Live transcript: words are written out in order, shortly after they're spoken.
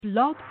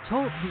Blog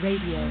Talk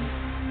Radio.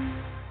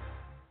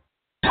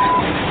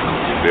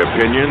 The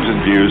opinions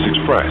and views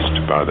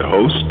expressed by the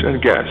host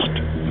and guest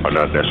are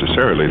not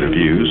necessarily the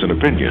views and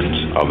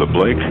opinions of the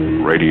Blake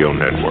Radio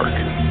Network.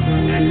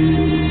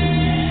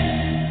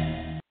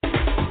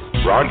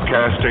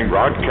 Broadcasting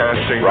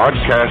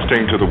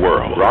to the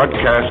world.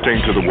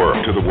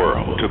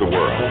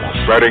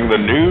 Spreading the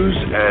news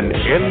and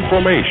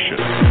information.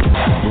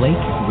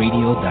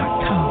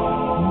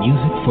 BlakeRadio.com.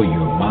 Music for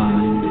your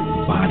mind,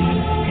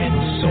 body, and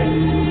soul.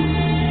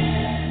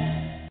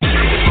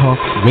 Talk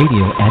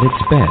radio at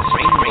its best.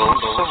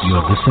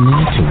 You're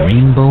listening to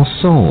Rainbow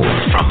Soul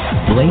from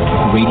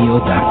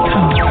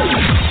BlakeRadio.com.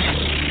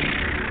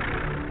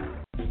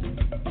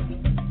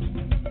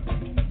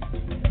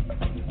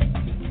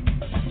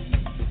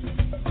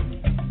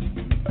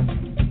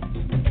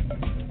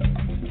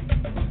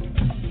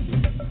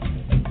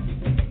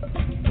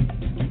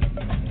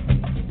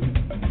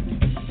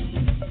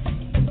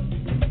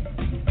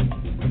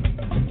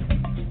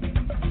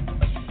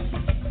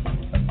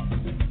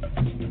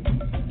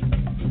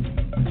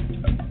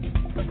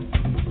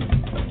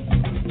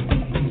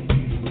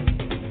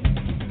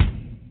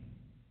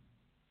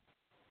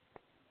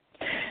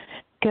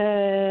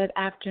 Good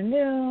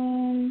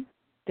afternoon.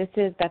 This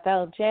is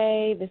Bethelle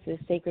J. This is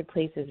Sacred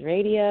Places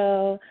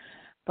Radio,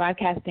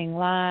 broadcasting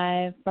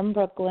live from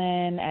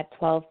Brooklyn at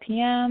 12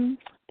 p.m.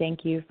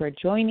 Thank you for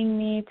joining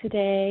me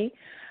today.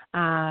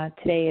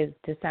 Today is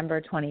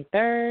December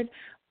 23rd.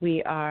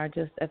 We are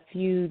just a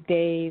few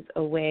days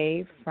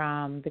away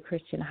from the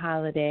Christian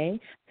holiday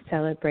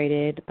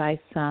celebrated by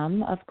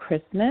some of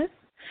Christmas,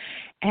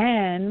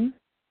 and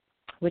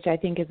which I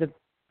think is a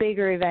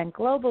bigger event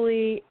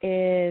globally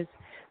is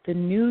the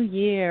new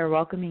year,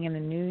 welcoming in the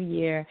new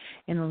year.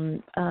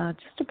 In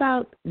just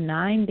about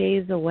 9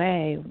 days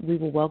away, we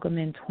will welcome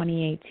in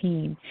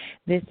 2018.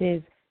 This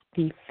is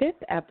the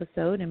 5th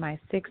episode in my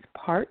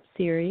 6-part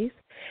series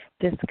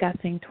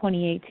discussing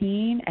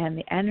 2018 and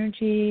the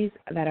energies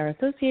that are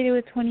associated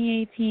with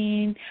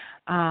 2018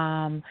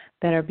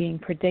 that are being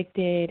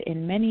predicted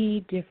in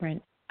many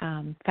different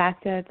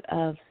facets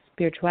of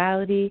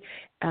spirituality,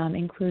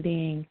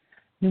 including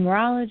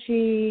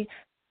numerology,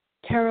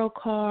 tarot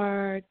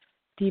cards,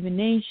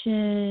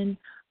 divination,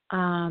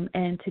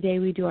 and today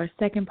we do our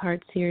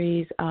 2nd-part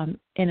series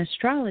in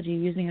astrology,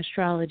 using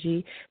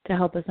astrology to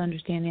help us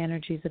understand the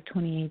energies of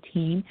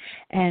 2018.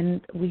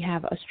 And we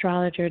have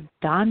astrologer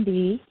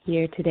Dondy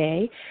here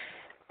today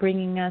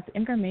bringing us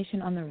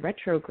information on the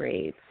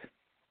retrogrades.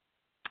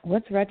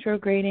 What's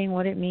retrograding,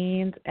 what it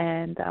means,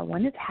 and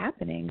when it's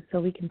happening so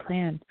we can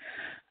plan.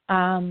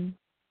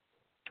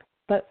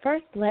 But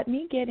first, let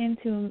me get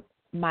into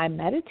my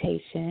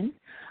meditation.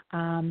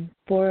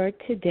 For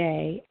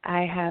today,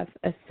 I have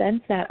a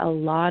sense that a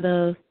lot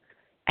of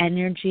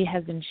energy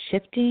has been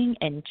shifting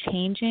and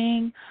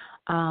changing,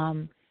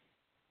 and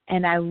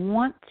I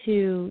want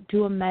to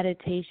do a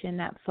meditation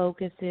that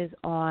focuses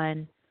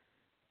on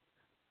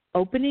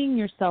opening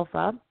yourself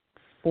up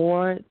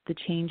for the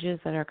changes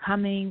that are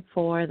coming,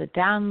 for the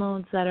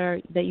downloads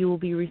that you will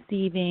be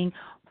receiving,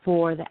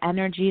 for the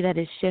energy that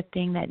is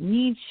shifting that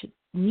needs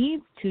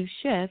to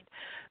shift,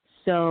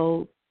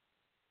 so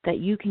that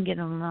you can get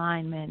in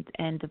alignment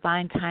and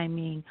divine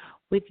timing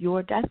with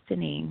your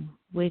destiny,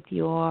 with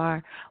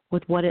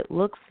what it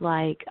looks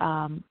like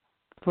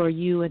for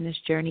you in this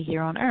journey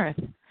here on earth.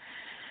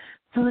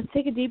 So let's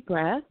take a deep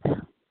breath.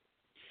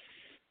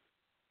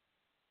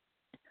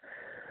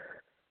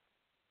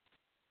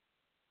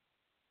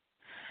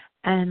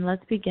 And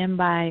let's begin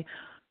by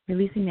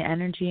releasing the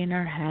energy in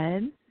our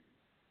head.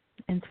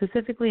 And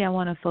specifically, I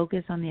want to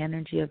focus on the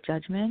energy of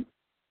judgment,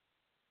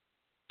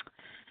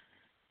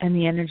 and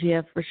the energy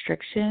of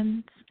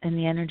restrictions, and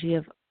the energy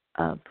of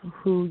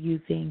who you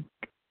think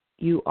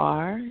you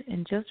are,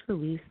 and just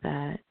release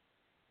that.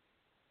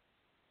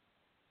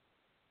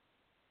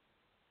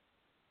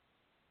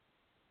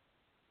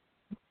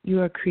 You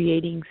are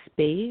creating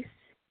space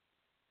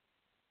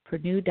for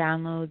new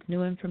downloads,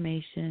 new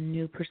information,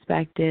 new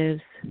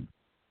perspectives,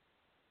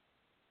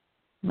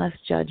 less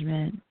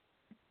judgment,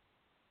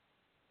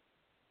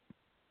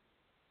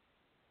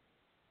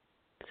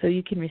 so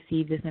you can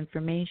receive this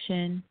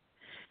information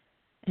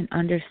and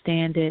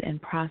understand it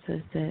and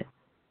process it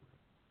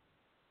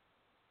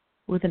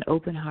with an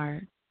open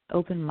heart,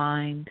 open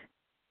mind.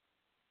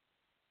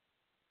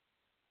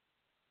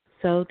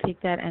 So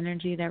take that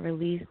energy, that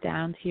release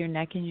down to your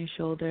neck and your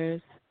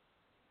shoulders.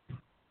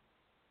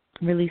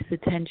 Release the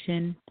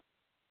tension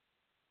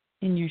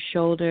in your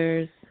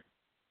shoulders.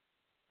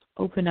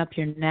 Open up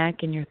your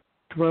neck and your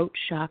throat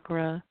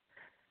chakra.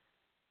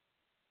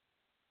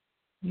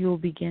 You will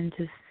begin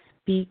to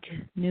speak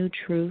new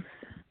truths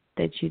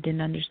that you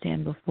didn't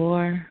understand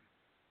before.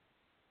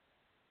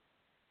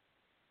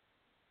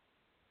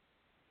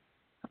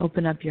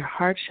 Open up your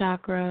heart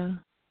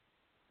chakra,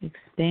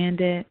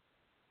 expand it,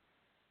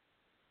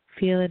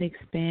 feel it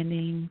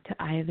expanding to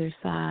either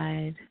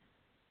side,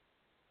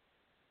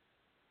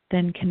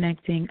 then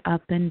connecting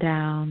up and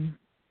down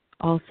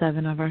all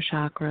 7 of our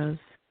chakras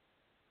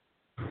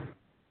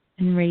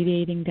and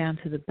radiating down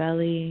to the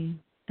belly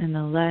and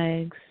the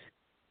legs,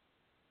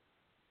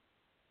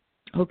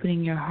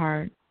 opening your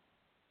heart.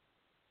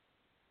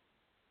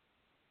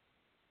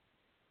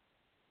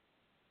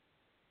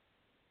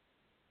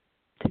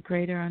 To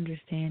greater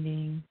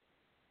understanding,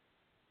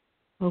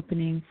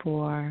 opening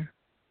for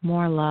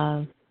more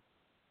love,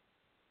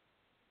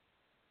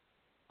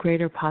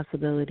 greater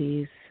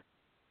possibilities,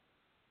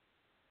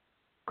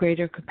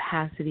 greater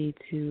capacity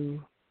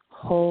to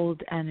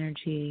hold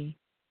energy,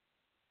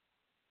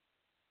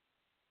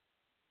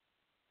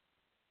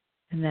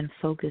 and then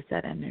focus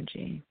that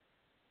energy.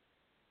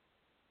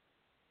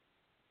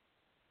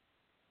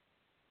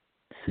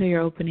 So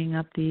you're opening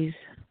up these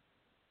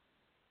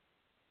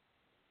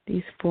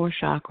 4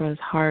 chakras: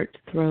 heart,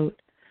 throat,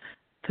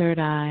 third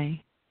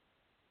eye,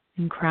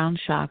 and crown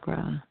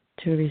chakra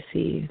to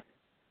receive.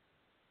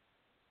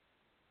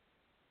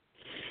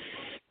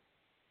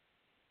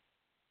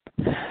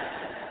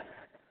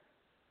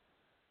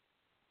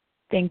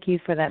 Thank you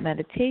for that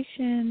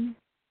meditation.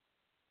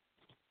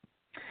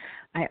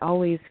 I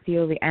always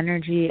feel the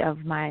energy of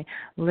my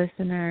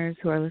listeners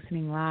who are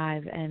listening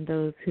live and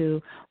those who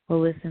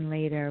will listen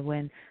later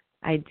when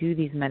I do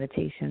these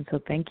meditations, so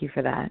thank you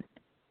for that.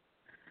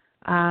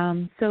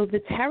 So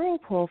the tarot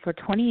pull for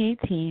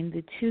 2018,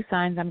 the 2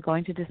 signs I'm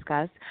going to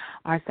discuss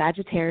are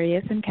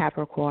Sagittarius and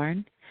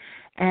Capricorn.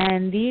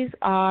 And these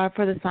are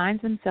for the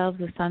signs themselves,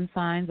 the sun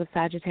signs of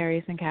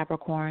Sagittarius and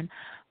Capricorn,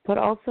 but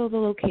also the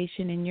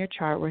location in your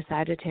chart where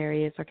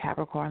Sagittarius or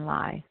Capricorn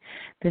lie.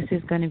 This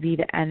is going to be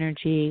the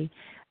energy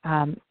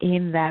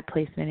in that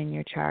placement in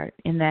your chart,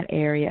 in that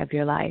area of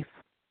your life.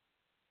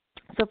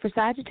 So for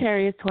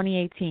Sagittarius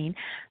 2018,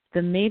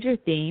 the major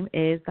theme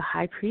is the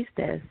High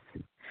Priestess.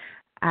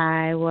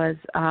 I was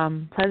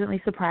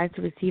pleasantly surprised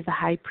to receive the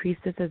High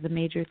Priestess as a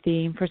major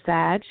theme for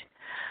Sag.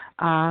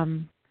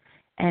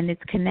 And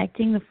it's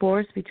connecting the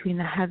force between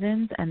the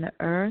heavens and the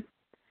earth.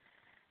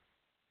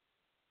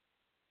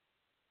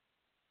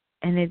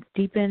 And it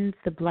deepens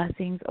the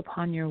blessings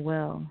upon your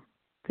will.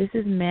 This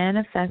is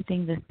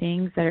manifesting the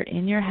things that are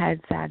in your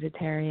head,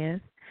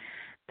 Sagittarius,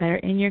 that are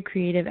in your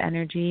creative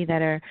energy,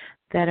 that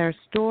are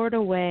stored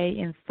away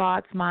in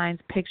thoughts,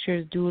 minds,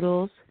 pictures,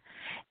 doodles,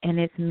 and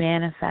it's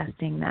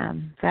manifesting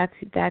them.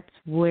 That's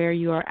where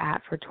you are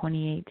at for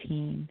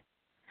 2018.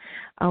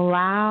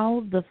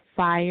 Allow the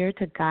fire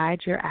to guide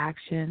your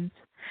actions.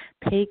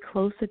 Pay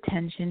close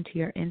attention to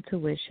your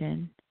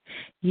intuition.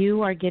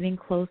 You are getting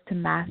close to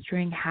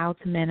mastering how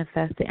to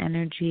manifest the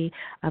energy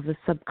of the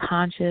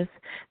subconscious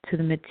to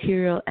the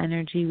material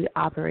energy we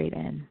operate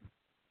in.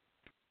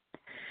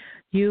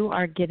 You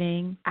are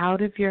getting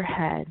out of your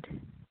head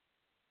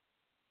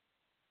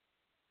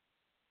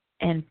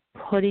and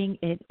putting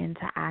it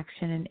into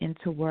action and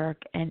into work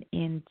and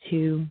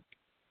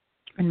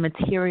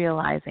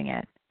materializing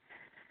it.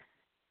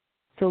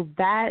 So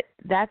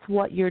that's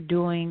what you're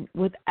doing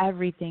with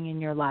everything in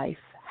your life.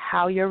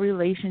 How your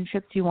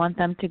relationships you want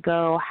them to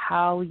go,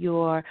 how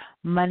your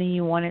money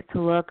you want it to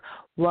look,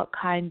 what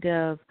kind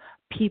of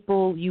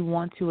people you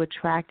want to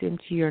attract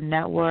into your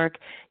network.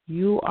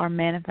 You are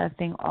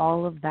manifesting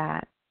all of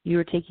that. You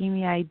are taking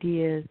the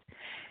ideas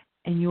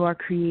and you are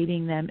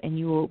creating them, and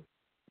you will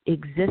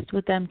exist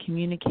with them,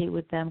 communicate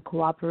with them,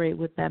 cooperate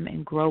with them,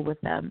 and grow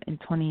with them in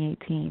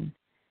 2018.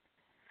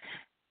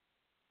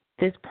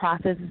 This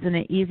process isn't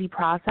an easy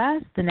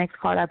process. The next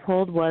card I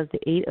pulled was the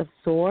 8 of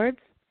Swords.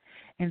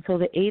 And so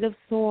the 8 of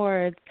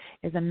Swords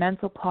is a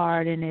mental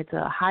card, and it's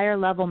a higher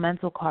level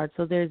mental card.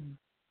 So there's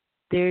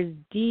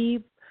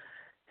deep-seated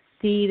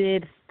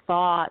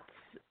thoughts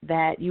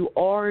that you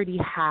already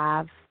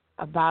have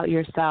about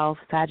yourself,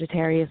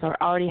 Sagittarius, or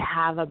already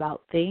have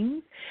about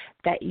things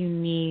that you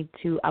need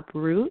to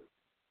uproot.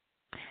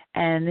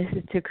 And this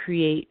is to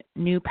create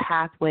new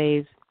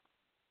pathways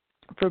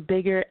for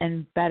bigger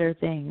and better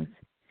things.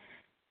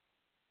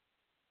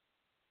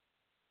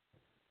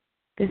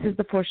 This is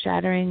the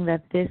foreshadowing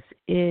that this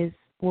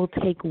will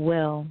take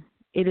will.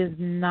 It is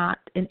not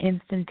an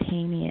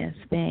instantaneous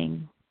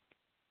thing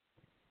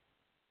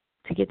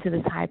to get to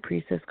this High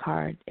Priestess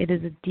card. It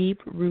is a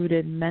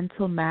deep-rooted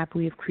mental map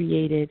we have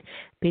created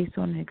based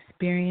on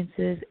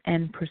experiences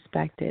and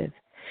perspective.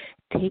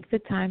 Take the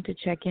time to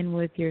check in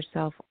with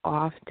yourself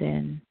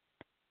often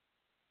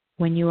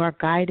when you are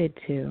guided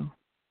to.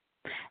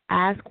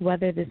 Ask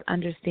whether this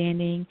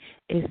understanding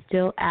is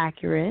still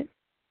accurate.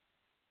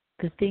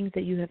 The things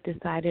that you have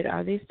decided,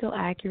 are they still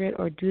accurate,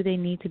 or do they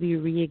need to be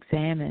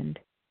re-examined?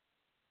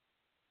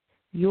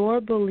 Your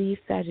belief,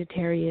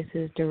 Sagittarius,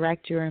 is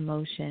direct your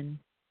emotion,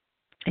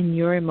 and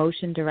your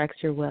emotion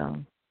directs your will.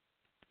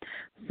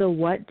 So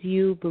what do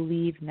you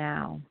believe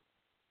now?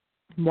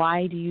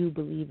 Why do you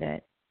believe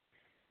it?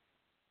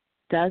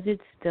 Does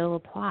it still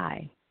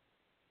apply?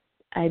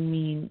 I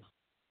mean,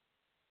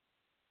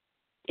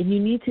 and you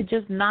need to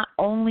just not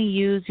only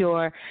use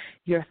your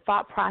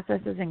thought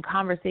processes and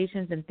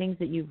conversations and things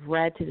that you've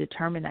read to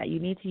determine that. You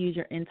need to use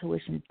your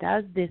intuition.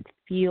 Does this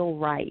feel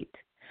right?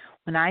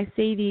 When I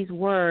say these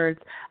words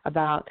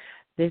about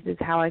This is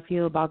how I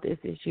feel about this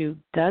issue.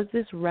 Does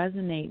this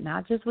resonate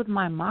not just with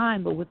my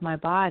mind, but with my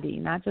body,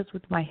 not just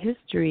with my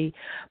history,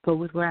 but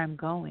with where I'm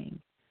going?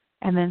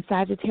 And then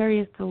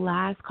Sagittarius, the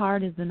last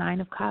card is the Nine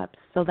of Cups.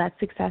 So that's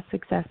success,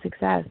 success,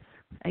 success.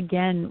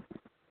 Again,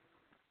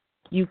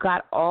 you've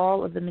got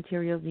all of the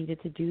materials needed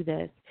to do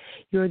this.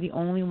 You're the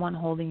only one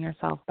holding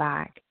yourself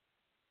back.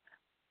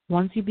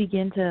 Once you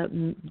begin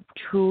to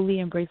truly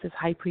embrace this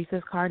High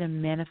Priestess card and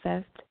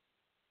manifest,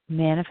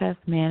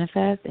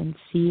 and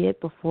see it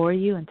before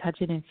you and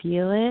touch it and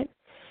feel it,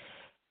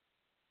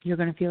 you're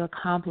going to feel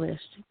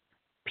accomplished.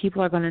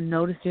 People are going to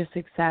notice your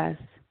success.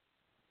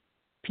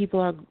 It's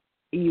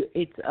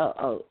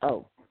a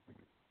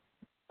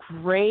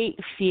great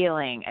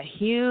feeling, a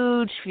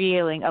huge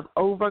feeling of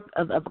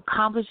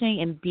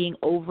accomplishing and being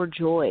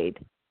overjoyed.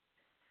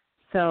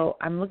 So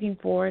I'm looking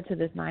forward to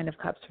this Nine of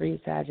Cups for you,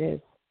 Sagittarius.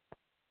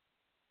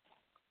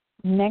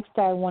 Next,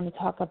 I want to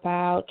talk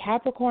about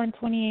Capricorn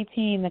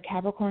 2018, the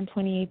Capricorn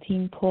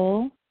 2018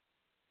 pull.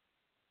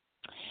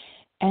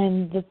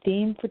 And the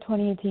theme for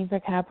 2018 for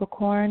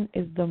Capricorn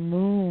is the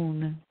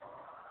moon.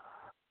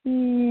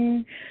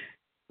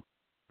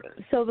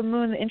 So the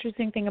moon, the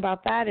interesting thing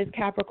about that is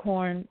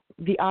Capricorn,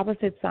 the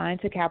opposite sign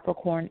to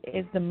Capricorn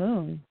is the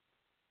moon,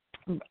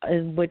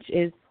 which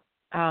is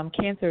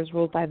Cancer is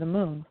ruled by the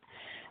moon.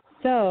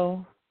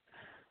 So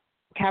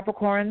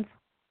Capricorns,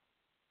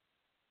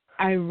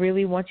 I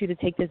really want you to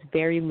take this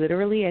very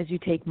literally as you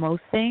take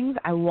most things.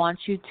 I want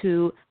you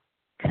to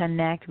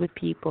connect with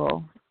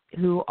people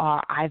who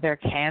are either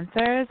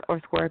Cancers or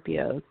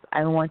Scorpios.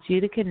 I want you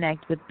to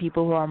connect with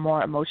people who are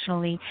more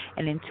emotionally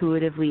and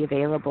intuitively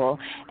available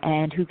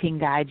and who can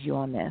guide you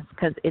on this,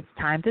 because it's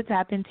time to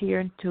tap into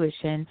your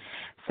intuition.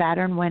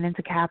 Saturn went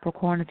into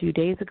Capricorn a few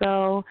days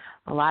ago.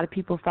 A lot of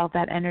people felt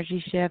that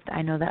energy shift.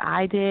 I know that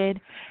I did.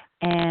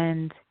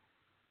 And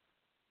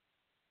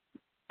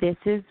this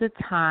is the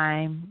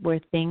time where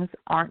things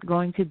aren't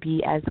going to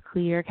be as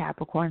clear,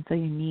 Capricorn, so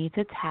you need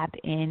to tap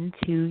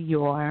into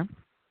your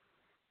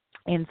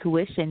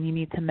intuition. You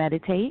need to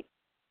meditate.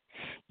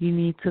 You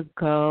need to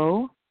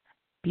go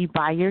be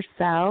by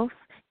yourself.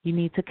 You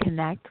need to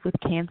connect with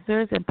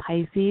Cancers and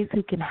Pisces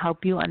who can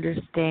help you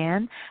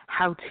understand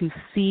how to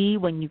see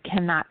when you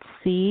cannot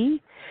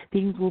see.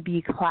 Things will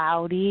be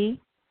cloudy,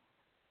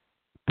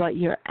 but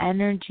your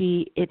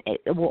energy, it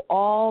will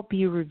all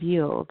be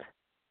revealed.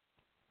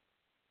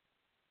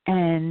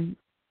 And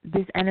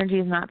this energy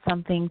is not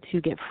something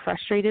to get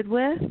frustrated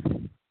with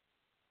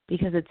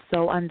because it's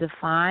so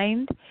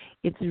undefined.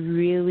 It's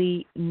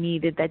really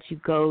needed that you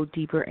go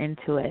deeper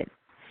into it.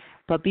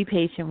 But be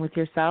patient with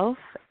yourself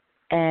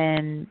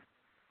and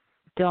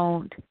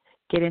don't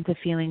get into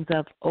feelings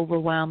of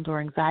overwhelmed or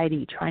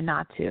anxiety. Try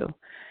not to.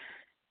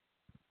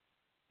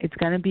 It's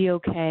going to be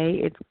okay.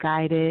 It's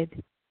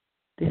guided.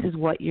 This is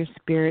what your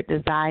spirit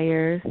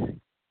desires.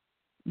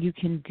 You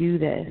can do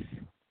this.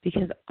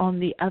 Because on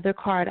the other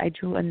card, I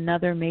drew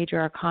another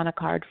major arcana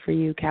card for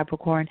you,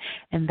 Capricorn,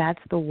 and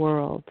that's the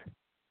World.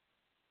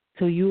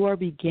 So you are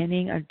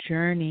beginning a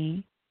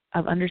journey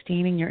of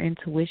understanding your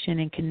intuition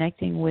and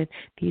connecting with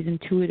these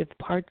intuitive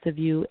parts of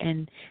you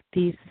and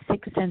these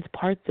sixth sense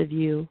parts of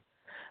you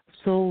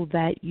so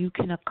that you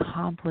can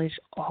accomplish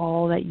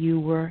all that you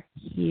were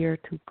here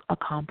to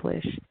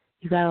accomplish.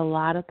 You got a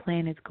lot of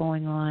planets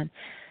going on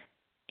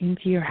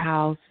into your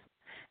house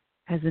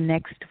as the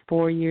next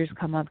 4 years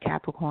come up,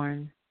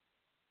 Capricorn.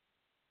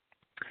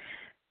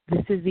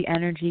 This is the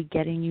energy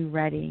getting you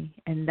ready,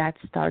 and that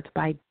starts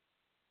by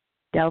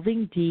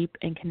delving deep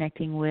and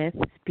connecting with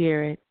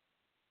Spirit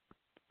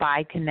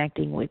by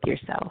connecting with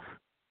yourself.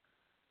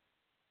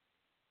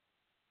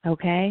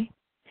 Okay?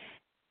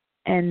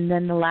 And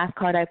then the last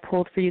card I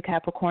pulled for you,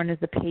 Capricorn, is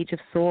the Page of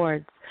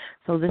Swords.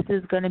 So this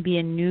is going to be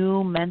a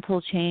new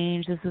mental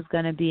change. This is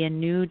going to be a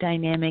new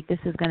dynamic. This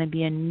is going to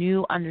be a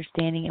new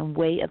understanding and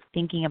way of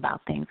thinking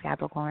about things,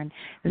 Capricorn.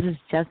 This is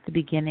just the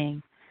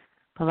beginning.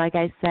 But like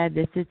I said,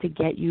 this is to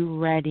get you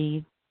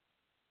ready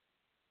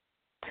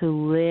to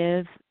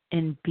live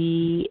and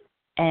be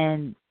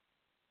in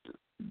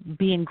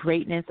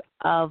greatness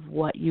of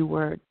what you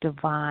were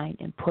divine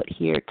and put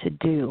here to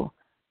do,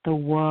 the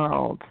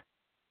world.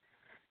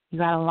 You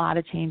got a lot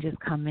of changes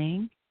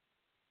coming.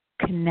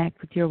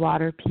 Connect with your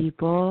water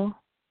people.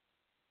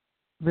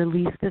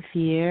 Release the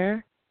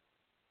fear.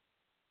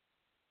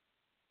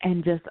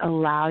 And just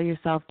allow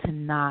yourself to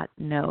not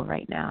know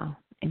right now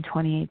in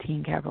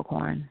 2018,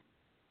 Capricorn.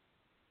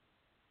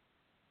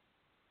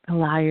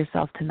 Allow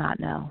yourself to not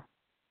know.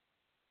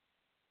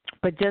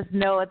 But just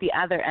know at the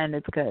other end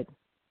it's good.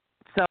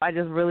 So I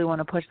just really want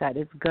to push that.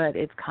 It's good.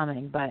 It's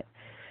coming. But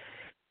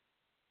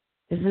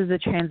this is a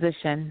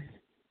transition.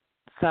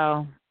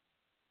 So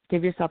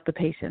give yourself the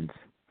patience.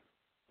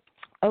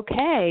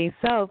 Okay.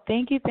 So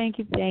thank you.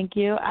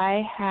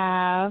 I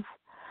have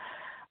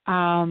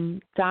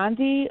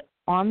Dondy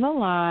on the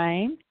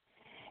line.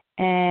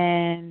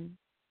 And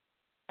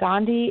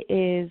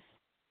Dondy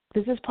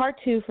this is part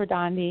 2 for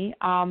Dondy.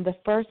 The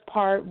first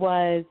part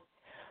was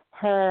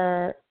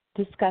her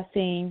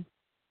discussing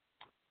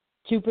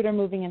Jupiter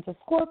moving into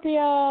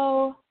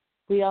Scorpio,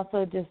 We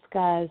also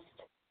discussed,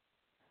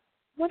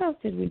 what else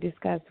did we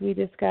discuss? We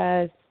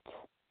discussed,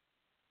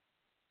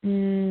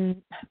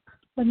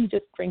 let me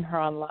just bring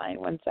her online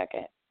 1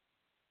 second.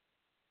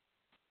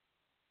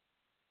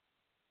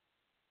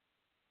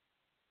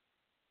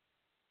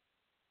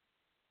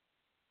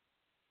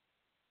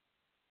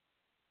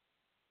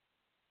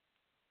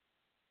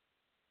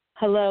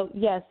 Hello,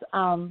 yes.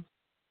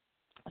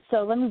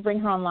 So let me bring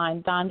her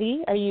online.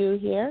 Dondy, are you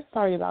here?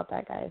 Sorry about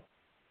that, guys.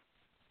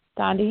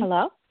 Dondy?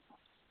 Hello?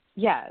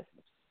 Yes.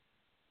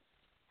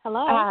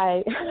 Hello?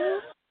 Hi.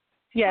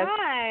 Yes.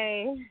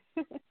 Hi.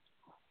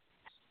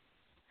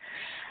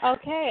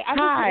 Okay, I'm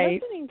Hi.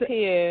 just listening to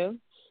you.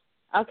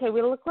 Okay,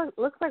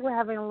 looks like we're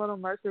having a little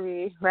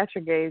Mercury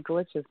retrograde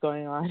glitches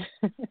going on.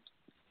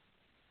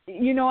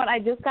 You know what? I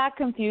just got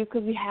confused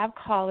because we have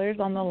callers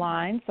on the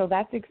line, so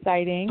that's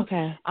exciting.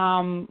 Okay.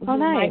 Who nice.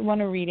 might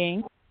want a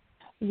reading.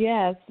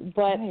 Yes,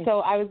 but Nice.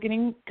 so I was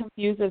getting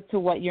confused as to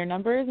what your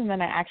number is, and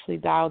then I actually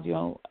dialed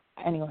you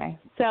anyway.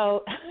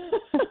 So,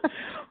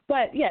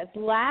 but yes,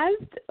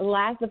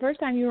 the first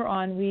time you were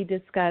on, we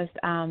discussed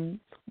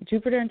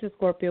Jupiter into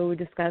Scorpio, we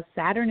discussed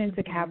Saturn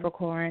into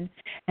Capricorn,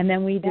 and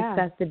then we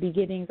discussed the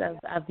beginnings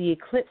of the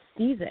eclipse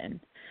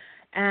season.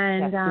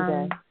 And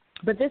yes,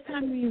 but this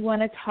time we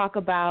want to talk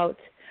about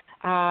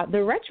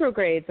the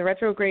retrogrades. The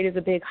retrograde is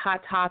a big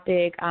hot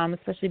topic,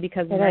 especially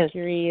because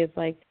Mercury is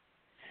like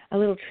a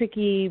little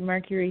tricky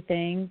Mercury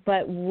thing.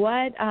 But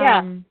what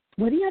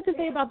do you have to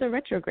say about the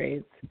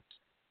retrogrades?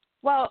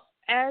 Well,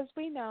 as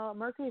we know,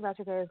 Mercury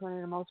retrograde is one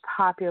of the most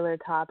popular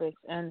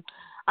topics, and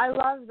I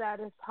love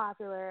that it's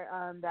popular,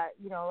 that,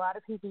 you know, a lot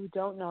of people who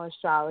don't know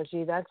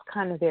astrology, that's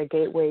kind of their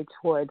gateway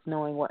towards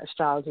knowing what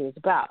astrology is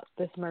about,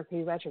 this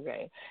Mercury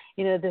retrograde.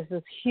 You know, there's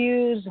this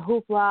huge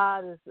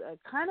hoopla, there's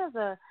kind of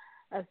a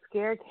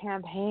scare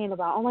campaign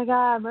about, oh, my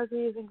God,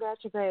 Mercury is in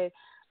retrograde.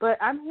 But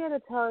I'm here to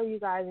tell you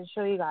guys and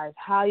show you guys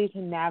how you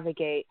can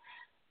navigate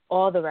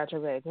all the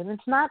retrogrades. And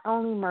it's not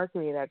only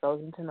Mercury that goes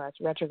into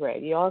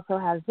retrograde. You also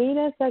have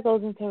Venus that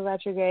goes into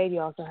retrograde. You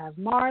also have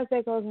Mars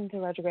that goes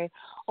into retrograde.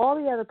 All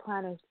the other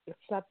planets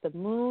except the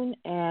moon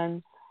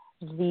and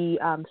the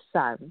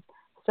sun.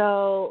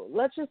 So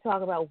let's just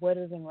talk about what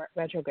is in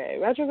retrograde.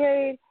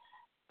 Retrograde,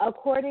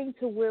 according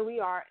to where we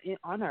are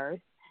on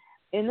Earth,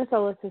 in the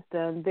solar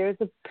system, there's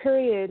a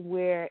period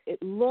where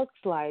it looks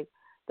like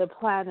the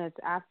planets,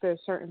 after a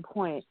certain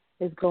point,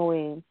 is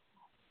going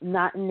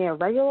not in their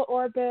regular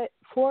orbit,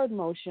 forward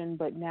motion,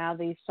 but now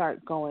they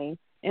start going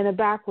in a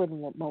backward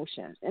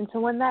motion. And so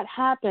when that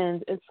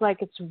happens, it's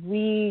like it's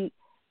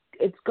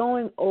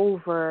going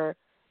over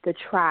the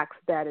tracks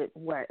that it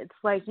went. It's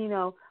like, you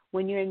know,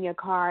 when you're in your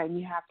car and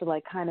you have to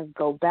like kind of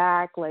go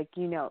back, like,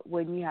 you know,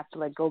 when you have to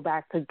like go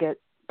back to get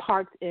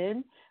parked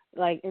in,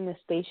 like in the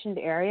stationed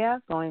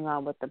area, going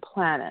on with the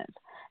planets.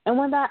 And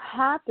when that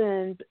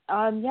happens,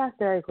 yes,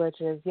 there are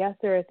glitches. Yes,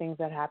 there are things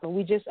that happen.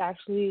 We just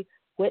actually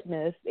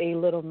witnessed a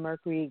little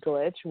Mercury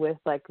glitch with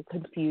like a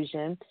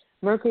confusion.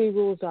 Mercury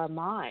rules our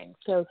mind,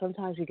 so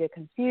sometimes we get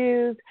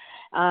confused.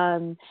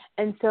 And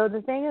so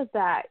the thing is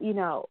that, you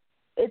know,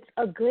 it's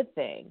a good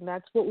thing.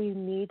 That's what we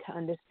need to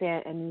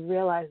understand and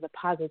realize the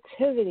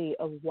positivity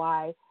of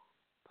why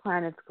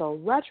planets go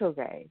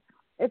retrograde.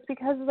 It's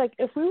because, like,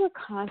 if we were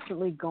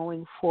constantly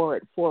going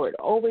forward,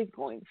 always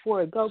going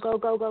forward, go,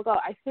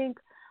 I think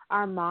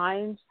our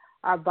minds,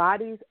 our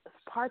bodies,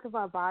 parts of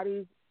our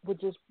bodies would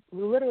just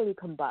literally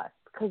combust,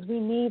 because we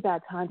need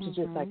that time to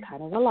just, like,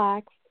 kind of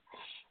relax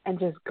and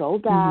just go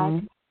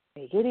back,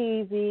 make it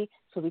easy,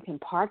 so we can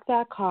park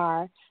that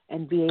car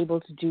and be able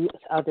to do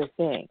other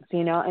things,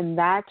 you know? And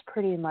that's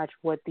pretty much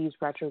what these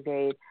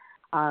retrograde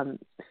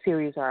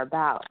series are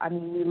about. I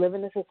mean, we live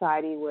in a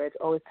society where it's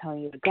always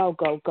telling you to go.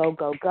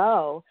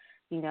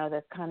 You know,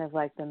 that's kind of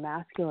like the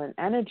masculine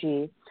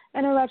energy.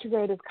 And a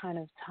retrograde is kind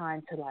of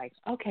time to, like,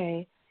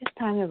 okay, it's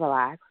time to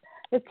relax.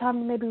 It's time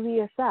to maybe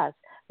reassess.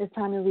 It's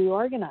time to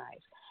reorganize.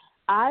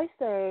 I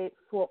say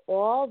for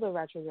all the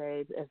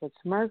retrogrades, if it's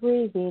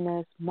Mercury,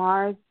 Venus,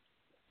 Mars,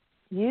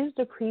 use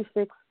the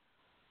prefix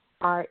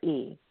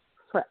RE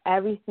for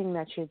everything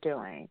that you're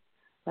doing.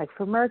 Like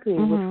for Mercury,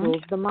 which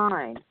rules the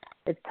mind,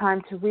 it's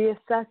time to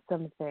reassess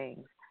some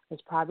things.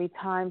 It's probably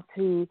time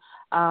to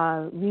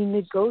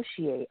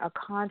renegotiate a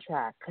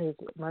contract, because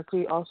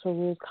Mercury also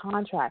rules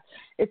contract.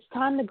 It's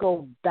time to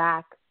go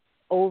back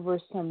over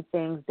some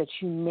things that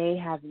you may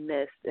have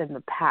missed in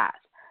the past.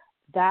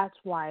 That's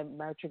why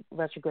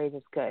retrograde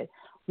is good.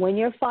 When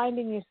you're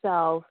finding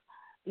yourself,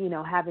 you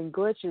know, having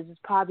glitches, it's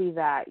probably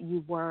that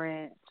you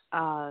weren't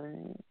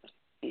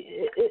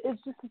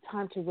it's just a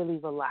time to really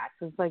relax.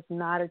 It's like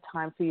not a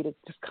time for you to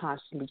just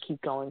constantly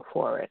keep going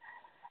forward.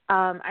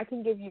 I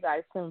can give you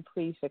guys some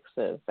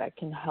prefixes that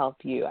can help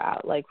you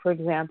out. Like, for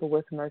example,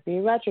 with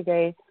Mercury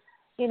retrograde,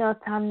 you know,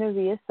 it's time to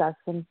reassess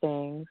some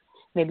things.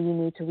 Maybe you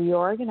need to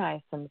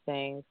reorganize some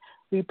things,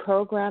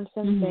 reprogram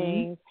some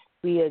things,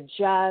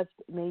 readjust.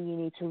 Maybe you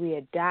need to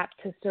readapt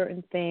to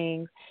certain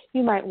things.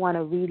 You might want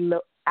to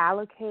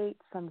reallocate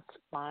some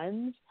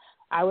funds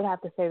I would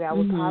have to say that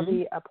would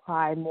probably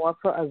apply more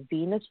for a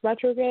Venus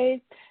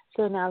retrograde.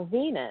 So now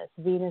Venus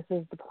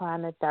is the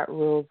planet that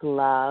rules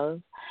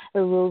love, it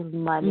rules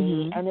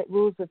money, and it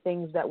rules the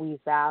things that we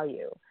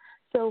value.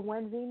 So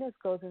when Venus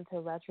goes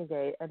into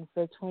retrograde, and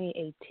for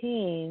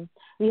 2018,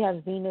 we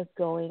have Venus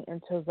going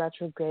into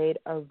retrograde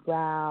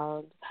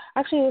around,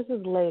 actually this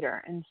is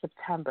later in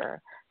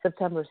September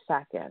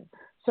 2nd.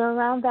 So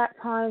around that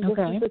time, this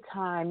is the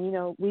time, you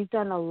know, we've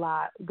done a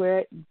lot.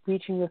 We're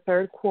reaching the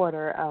third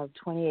quarter of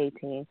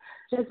 2018.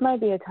 This might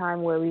be a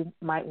time where we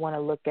might want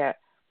to look at,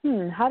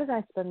 how did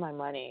I spend my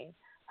money?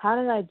 How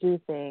did I do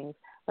things?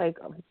 Like,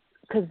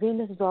 because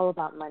Venus is all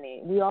about money.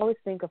 We always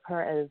think of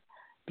her as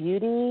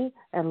beauty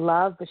and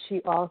love, but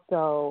she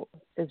also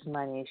is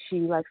money. She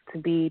likes to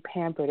be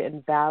pampered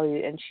and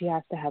valued, and she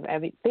has to have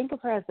think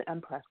of her as the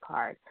Empress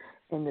card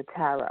in the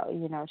tarot.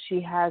 You know, she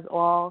has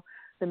all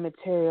the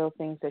material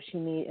things that you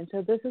need. And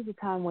so this is a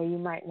time where you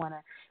might want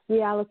to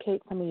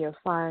reallocate some of your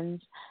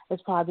funds.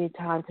 It's probably a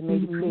time to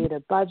maybe create a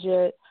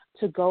budget,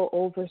 to go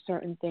over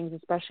certain things,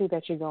 especially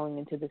that you're going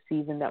into the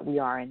season that we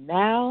are in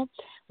now,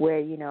 where,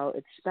 you know,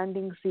 it's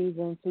spending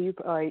season, so you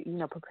are, you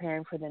know,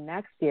 preparing for the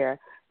next year.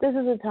 This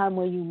is a time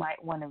where you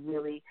might want to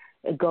really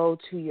go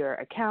to your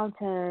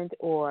accountant,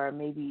 or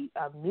maybe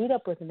meet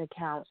up with an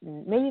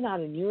accountant, maybe not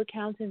a new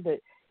accountant, but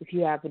if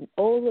you have an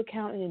old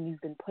accountant and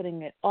you've been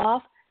putting it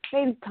off,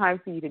 maybe it's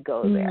time for you to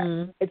go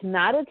there. It's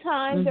not a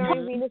time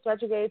during Venus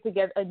retrograde to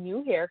get a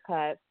new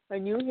haircut, a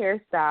new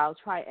hairstyle,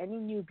 try any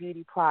new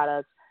beauty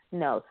products.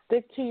 No,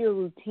 stick to your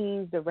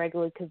routines, the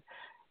regular, because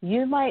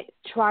you might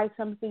try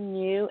something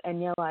new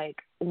and you're like,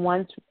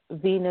 once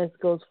Venus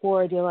goes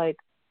forward, you're like,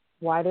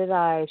 why did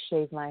I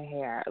shave my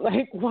hair?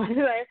 Like, why did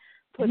I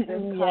put this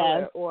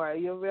color? Or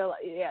you'll realize,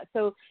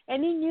 so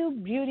any new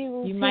beauty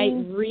routine, you might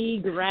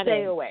regret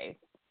stay it. away.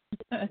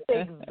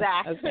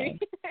 Exactly.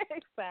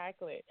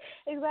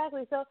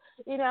 Exactly. So,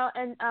 you know,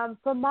 and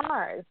for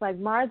Mars, like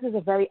Mars is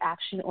a very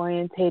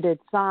action-orientated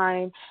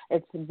sign.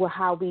 It's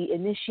how we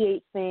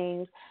initiate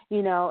things.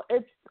 You know,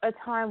 it's a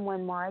time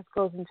when Mars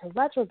goes into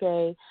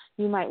retrograde,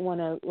 you might want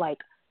to, like,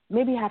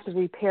 maybe you have to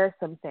repair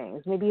some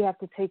things. Maybe you have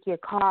to take your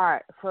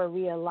car for a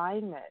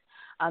realignment.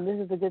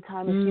 This is a good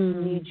time if you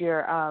need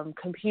your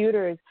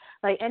computers,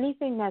 like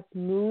anything that's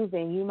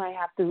moving, you might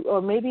have to, or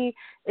maybe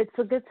it's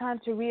a good time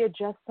to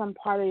readjust some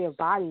part of your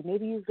body.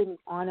 Maybe you've been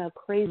on a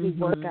crazy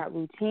workout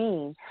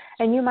routine,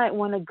 and you might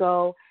want to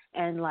go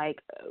and, like,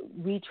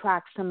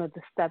 retract some of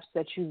the steps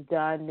that you've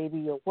done, maybe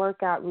your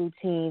workout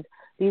routines.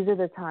 These are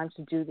the times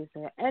to do this.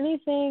 And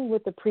anything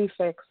with the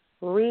prefix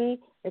re,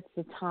 it's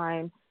the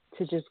time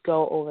to just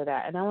go over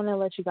that. And I want to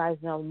let you guys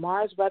know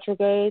Mars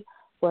retrograde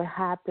will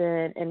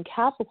happen in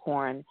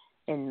Capricorn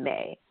in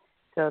May.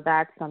 So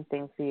that's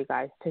something for you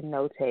guys to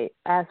notate.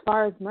 As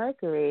far as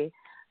Mercury,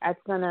 it's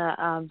going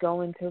to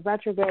go into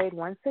retrograde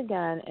once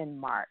again in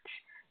March.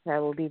 That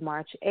will be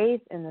March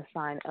 8th in the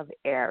sign of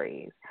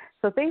Aries.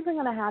 So things are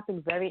going to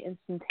happen very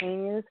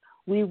instantaneous.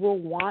 We will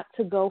want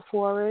to go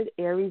forward.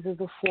 Aries is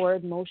a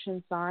forward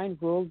motion sign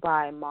ruled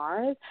by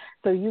Mars.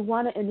 So you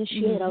want to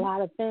initiate a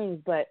lot of things,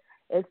 but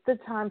it's the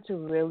time to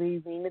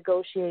really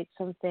renegotiate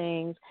some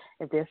things.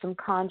 If there's some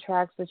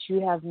contracts that you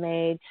have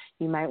made,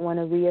 you might want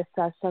to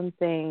reassess some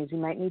things. You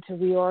might need to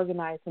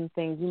reorganize some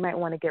things. You might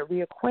want to get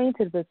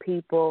reacquainted with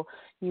people.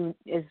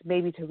 Is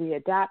maybe to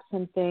readapt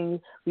some things,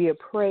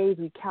 reappraise,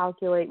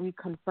 recalculate,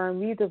 reconfirm,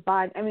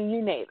 redivide. I mean,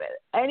 you name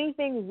it.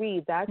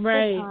 Anything that's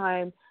the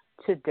time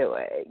to do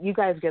it. You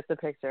guys get the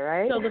picture,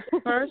 right? So the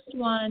first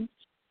one,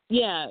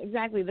 yeah,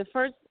 exactly. The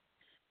first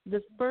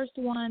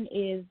one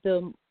is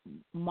the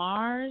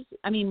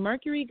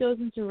Mercury goes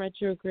into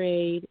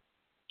retrograde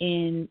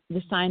in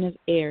the sign of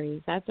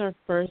Aries. That's our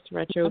first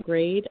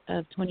retrograde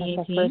of 2018.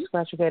 That's our first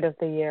retrograde of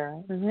the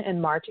year, in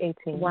March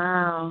 18th.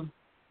 Wow.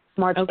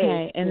 March 8th.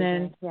 Okay, and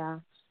then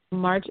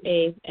March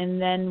 8th,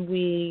 and then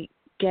we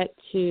get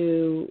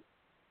to.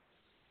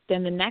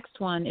 Then the next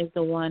one is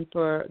the one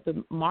for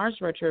the Mars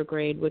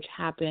retrograde, which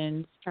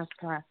happens. That's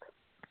correct.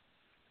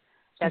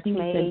 That's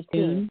May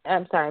 18th.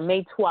 I'm sorry,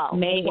 May 12th.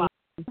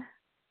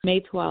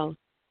 May 12th.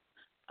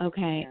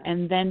 Okay,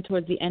 and then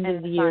towards the end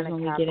of the year is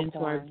when we get into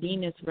our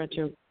Venus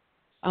retro.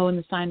 Oh, in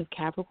the sign of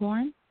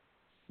Capricorn?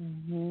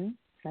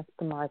 That's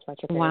the Mars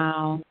retrograde.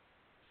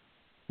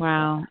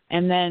 Wow.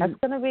 And then that's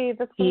going to be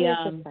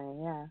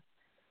interesting, yeah.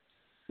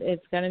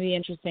 It's going to be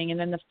interesting. And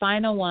then the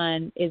final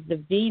one is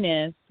the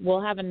Venus. We'll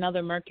have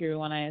another Mercury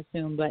one, I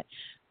assume, but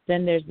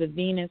then there's the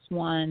Venus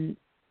one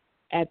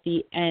at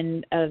the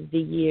end of the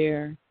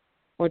year,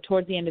 or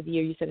towards the end of the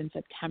year, you said in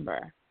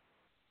September.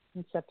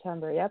 In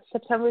September,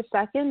 September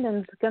 2nd, and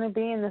it's going to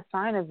be in the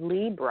sign of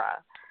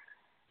Libra.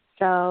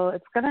 So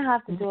it's going to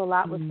have to do a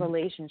lot with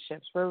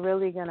relationships. We're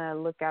really going to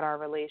look at our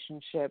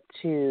relationship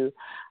to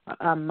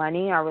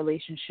money, our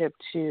relationship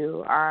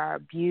to our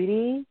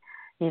beauty,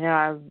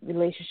 our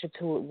relationship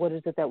to what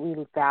is it that we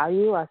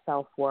value, our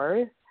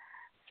self-worth.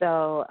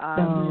 So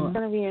it's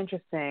going to be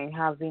interesting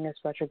how Venus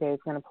retrograde is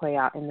going to play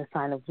out in the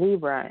sign of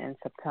Libra in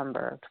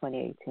September of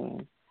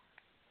 2018.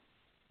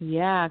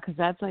 Yeah, because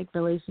that's like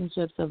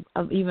relationships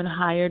of even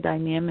higher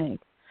dynamic,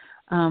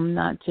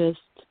 not just,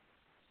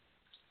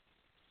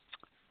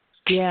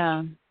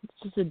 it's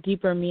just a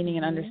deeper meaning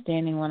and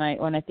understanding when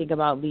I think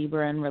about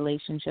Libra and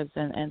relationships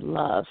and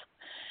love.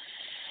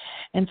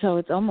 And so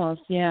it's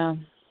almost,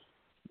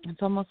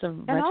 it's almost a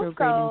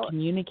retrograde in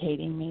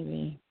communicating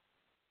maybe.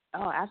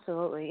 Oh,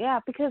 absolutely. Yeah,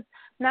 because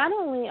not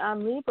only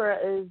Libra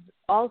is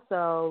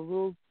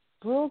also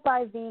ruled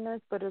by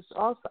Venus, but it's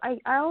also, I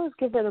always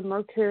give it a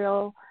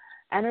mercurial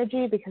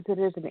energy because it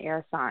is an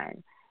air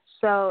sign.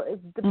 So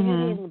it's the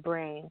beauty in the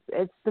brains.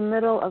 It's the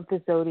middle of the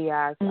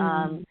zodiac.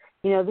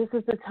 This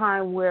is the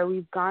time where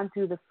we've gone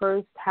through the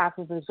first half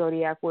of the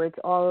zodiac where it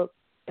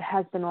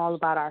has been all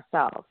about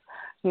ourselves,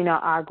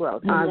 our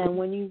growth. And then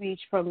when you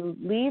reach from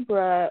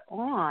Libra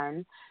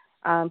on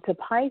to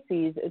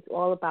Pisces, it's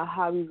all about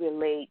how we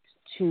relate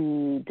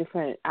to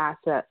different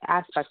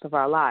aspects of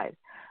our lives.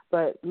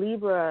 But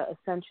Libra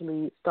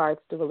essentially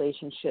starts the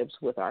relationships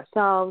with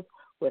ourselves,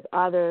 with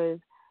others,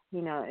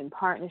 in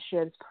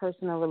partnerships,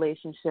 personal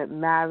relationship,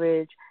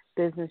 marriage,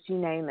 business, you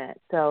name it.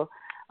 So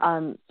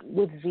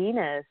with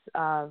Venus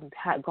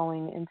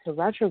going into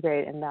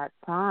retrograde in that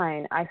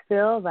sign, I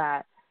feel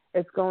that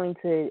it's going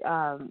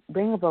to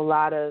bring up a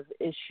lot of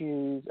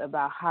issues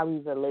about how we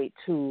relate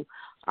to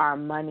our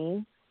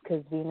money,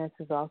 because Venus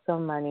is also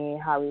money,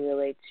 how we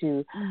relate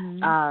to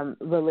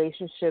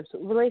relationships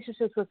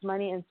with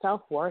money and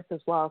self-worth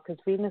as well,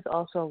 because Venus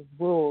also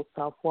rules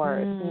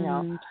self-worth,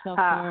 self-worth.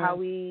 how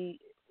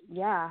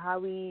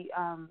we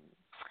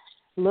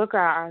look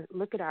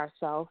at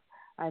ourselves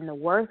and the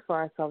worth for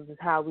ourselves is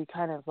how we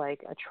kind of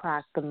like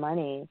attract the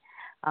money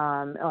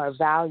or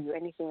value,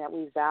 anything that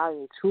we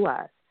value to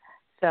us.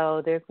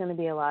 So there's going to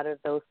be a lot of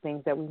those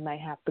things that we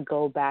might have to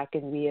go back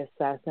and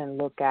reassess and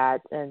look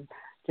at and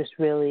just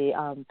really,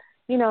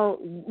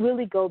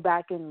 really go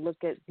back and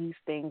look at these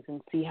things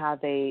and see how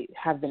they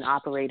have been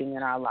operating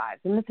in our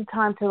lives. And it's a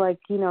time to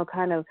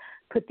kind of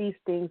put these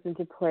things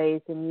into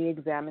place and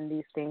re-examine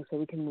these things so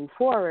we can move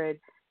forward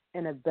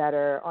on a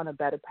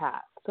better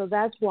path. So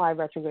that's why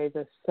retrogrades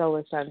are so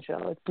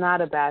essential. It's not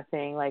a bad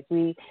thing.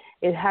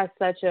 It has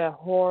such a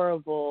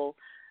horrible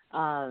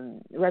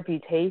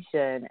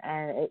reputation,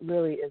 and it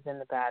really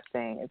isn't a bad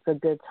thing. It's a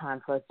good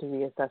time for us to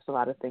reassess a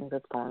lot of things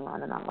that's going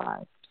on in our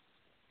lives.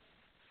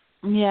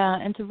 Yeah,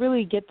 and to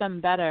really get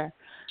them better,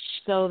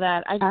 so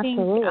that I think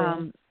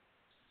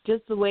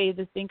just the way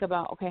to think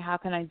about, okay, how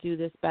can I do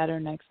this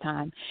better next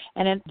time?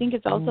 And I think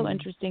it's also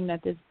interesting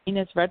that this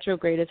Venus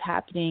retrograde is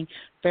happening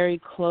very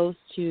close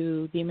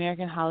to the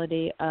American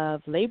holiday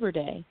of Labor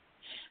Day.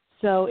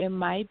 So it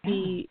might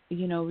be,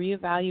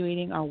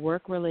 reevaluating our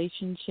work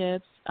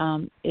relationships.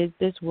 Is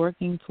this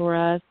working for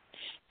us?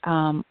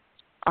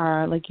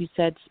 Our, like you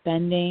said,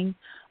 spending.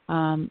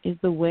 Is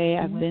the way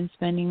I've been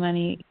spending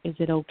money, is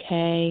it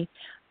okay?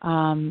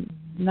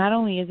 Not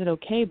only is it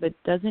okay, but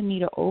doesn't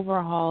need an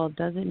overhaul,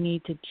 doesn't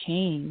need to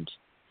change.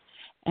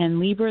 And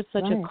Libra is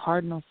such a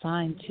cardinal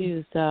sign,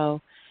 too,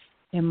 so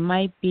it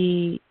might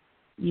be,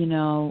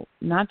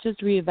 not just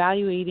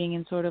reevaluating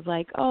and sort of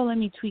like, oh, let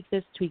me tweak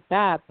this, tweak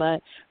that,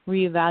 but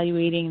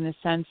reevaluating in the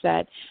sense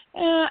that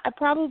I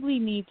probably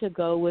need to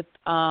go with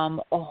a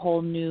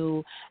whole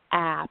new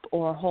app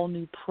or a whole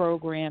new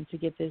program to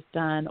get this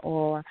done,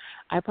 or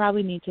I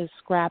probably need to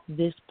scrap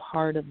this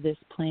part of this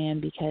plan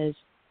because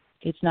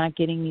it's not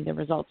getting me the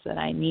results that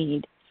I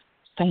need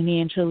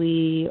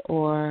financially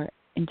or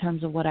in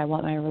terms of what I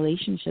want my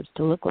relationships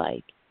to look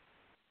like.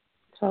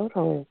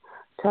 Totally.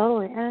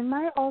 And it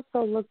might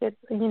also look at,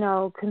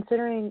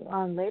 considering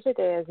Labor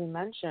Day, as you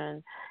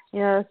mentioned,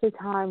 it's a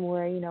time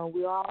where,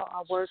 we all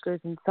are workers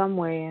in some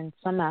way, in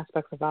some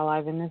aspects of our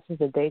life, and this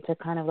is a day to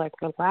kind of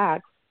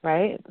relax,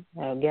 right?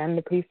 Again,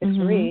 the prefix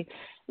re.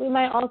 We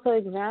might also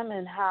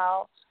examine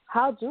how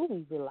do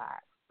we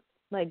relax?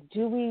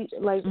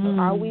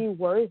 Are we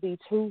worthy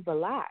to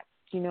relax?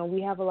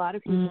 We have a lot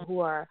of people who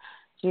are,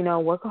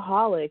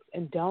 workaholics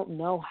and don't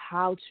know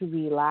how to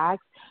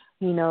relax,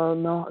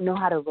 know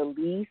how to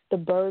release the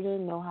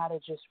burden, know how to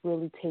just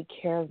really take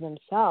care of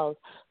themselves.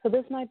 So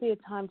this might be a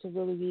time to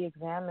really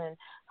re-examine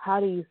how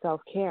do you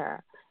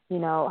self-care,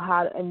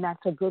 and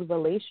that's a good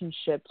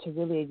relationship to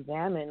really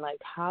examine,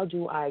 how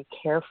do I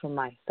care for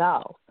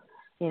myself?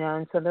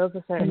 And so those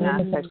are certain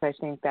aspects I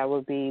think that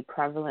would be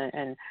prevalent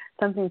and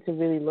something to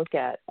really look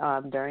at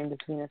during this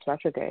Venus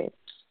retrograde.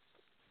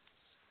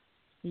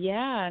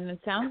 Yeah, and it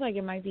sounds like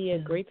it might be a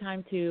great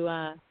time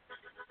to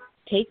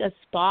take a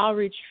spa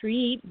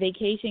retreat,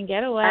 vacation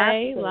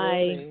getaway.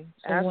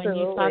 Absolutely. When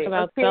you talk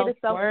about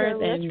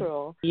self-worth and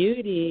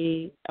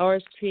beauty,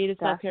 or create a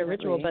self-care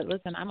ritual. But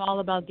listen, I'm all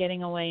about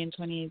getting away in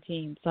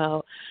 2018.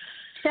 So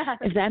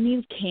if that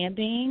means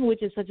camping,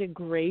 which is such a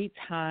great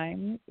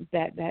time,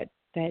 that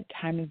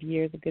time of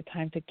year is a good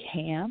time to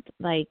camp.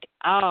 There's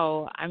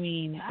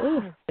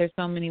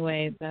so many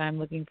ways that I'm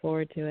looking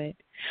forward to it.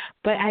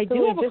 But I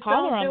do have a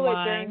caller on line. Don't do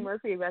it during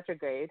Mercury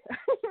retrograde.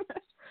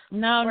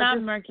 No,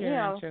 not Mercury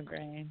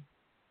retrograde.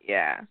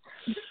 Yeah.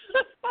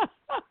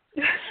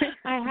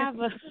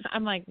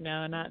 I'm like,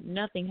 no,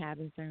 nothing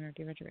happens during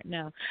Mercury retrograde.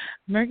 No,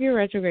 Mercury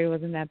retrograde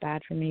wasn't that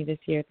bad for me this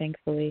year,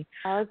 thankfully.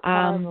 Oh, it's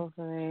horrible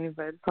for me,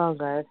 but it's all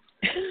good.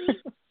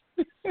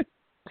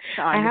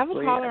 I have a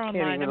Honestly, caller I can't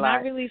online. even I'm lie.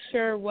 not really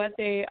sure what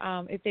they,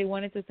 if they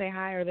wanted to say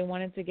hi or they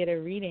wanted to get a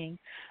reading.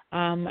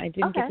 I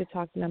didn't get to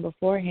talk to them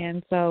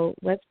beforehand, so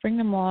let's bring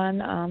them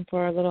on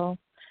for a little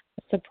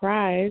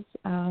surprise.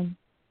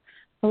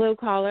 Hello,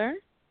 caller.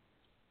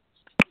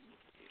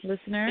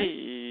 Listener.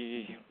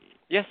 Hey.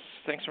 Yes,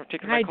 thanks for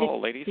taking my call,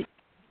 ladies.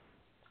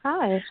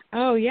 Hi.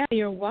 Oh, yeah,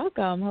 you're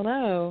welcome.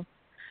 Hello.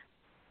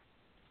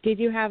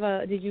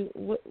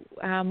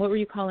 What were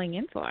you calling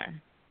in for?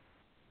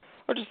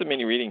 Oh, just a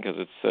mini reading because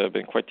it's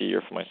been quite the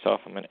year for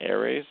myself. I'm an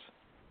Aries,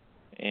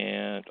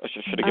 and I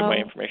should I give my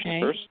information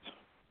first?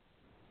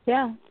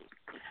 Yeah.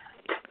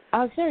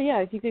 Oh, sure, yeah.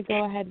 If you could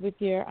go ahead with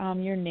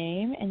your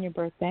name and your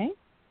birthday.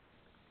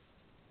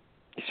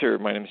 Yes, sir.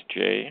 My name is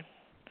Jay,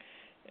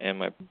 and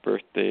my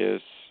birthday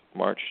is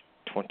March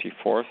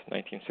 24th,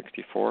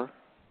 1964.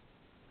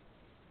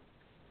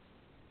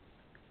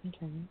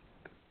 Okay.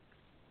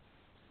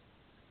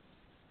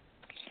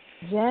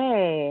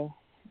 Jay,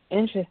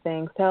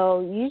 interesting.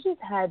 So you just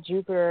had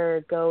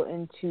Jupiter go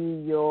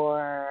into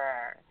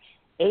your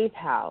 8th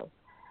house.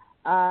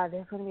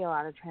 There's going to be a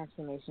lot of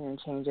transformation and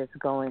changes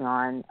going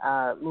on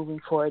moving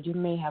forward. You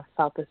may have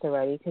felt this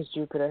already because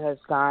Jupiter has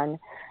gone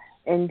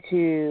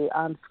into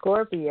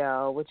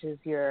Scorpio, which is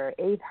your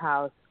 8th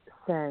house,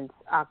 since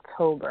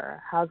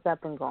October. How's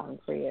that been going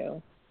for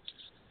you?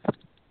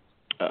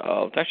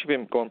 It's actually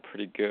been going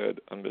pretty good.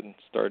 I've been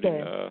starting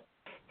a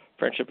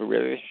friendship, a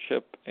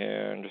relationship,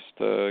 and just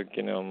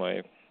getting on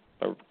my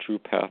true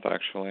path,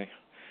 actually.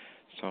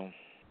 So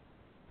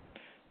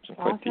it's been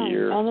quite the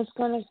year. And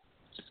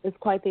it's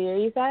quite the year,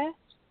 you say?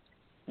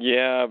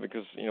 Yeah,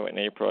 because, in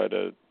April I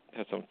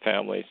had some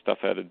family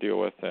stuff I had to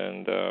deal with,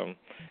 and kind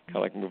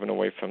of like moving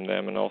away from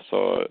them, and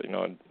also,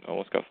 I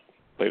almost got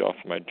laid off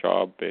from my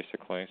job,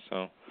 basically. So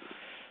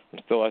I'm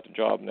still at the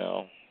job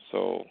now,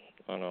 so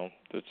I don't know,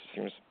 it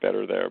seems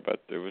better there,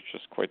 but it was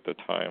just quite the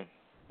time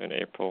in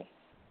April.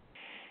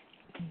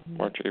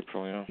 March,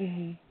 April, yeah.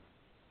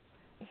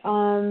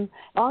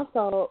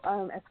 Also,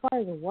 as far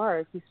as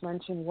work, you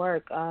mentioned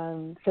work.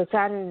 So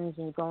Saturn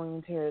is going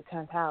into your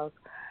 10th house,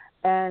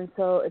 and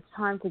so it's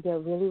time to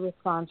get really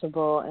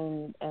responsible.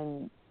 And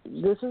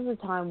this is a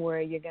time where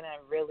you're gonna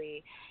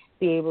really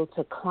be able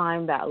to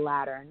climb that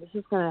ladder. And this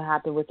is going to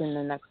happen within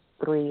the next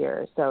 3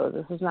 years. So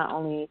this is not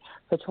only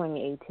for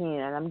 2018.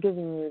 And I'm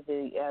giving you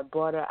the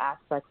broader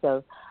aspects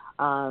of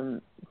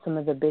some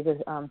of the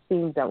biggest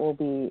themes that will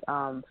be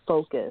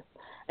focused.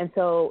 And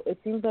so it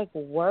seems like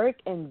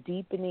work and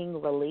deepening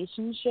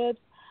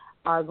relationships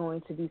are going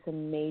to be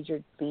some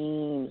major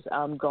themes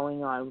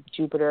going on with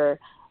Jupiter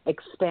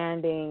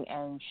expanding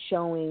and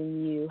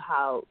showing you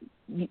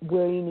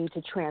where you need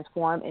to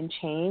transform and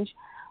change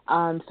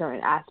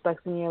certain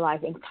aspects in your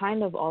life, and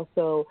kind of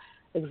also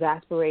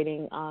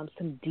exasperating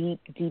some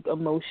deep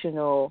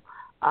emotional,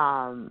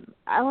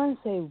 I wouldn't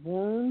say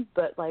wounds,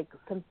 but like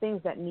some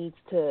things that needs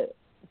to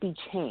be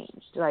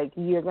changed. Like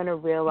you're going to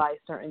realize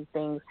certain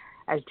things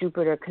as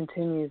Jupiter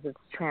continues its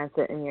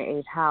transit in your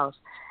 8th house.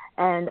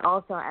 And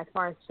also, as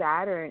far as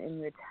Saturn in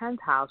your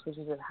 10th house, which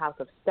is a house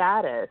of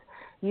status,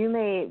 you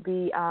may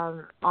be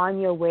on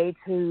your way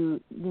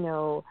to,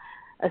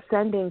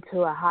 ascending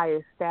to a higher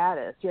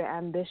status. Your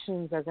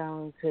ambitions are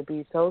going to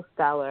be so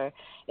stellar.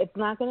 It's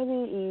not going to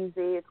be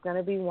easy. It's going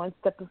to be one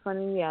step in front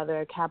of the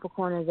other.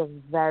 Capricorn is a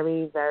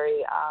very,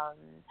 very,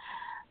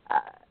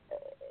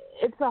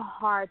 it's a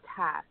hard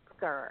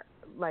tasker,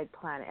 like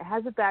planet. It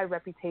has a bad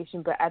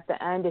reputation, but at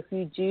the end, if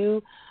you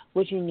do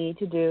what you need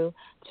to do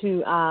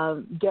to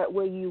get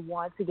where you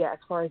want to get as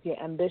far as your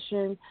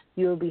ambition,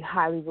 you'll be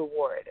highly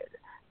rewarded.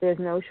 There's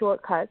no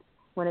shortcuts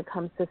when it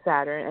comes to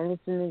Saturn,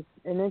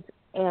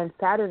 and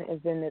Saturn is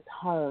in its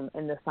home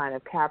in the sign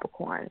of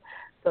Capricorn.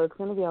 So it's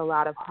going to be a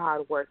lot of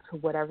hard work to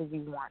whatever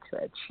you want to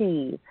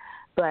achieve.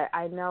 But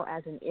I know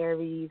as an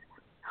Aries,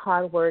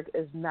 hard work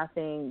is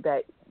nothing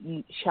that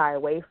you shy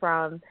away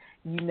from.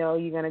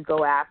 You're going to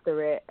go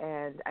after it.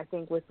 And I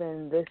think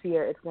within this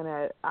year, it's going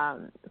to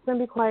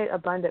be quite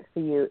abundant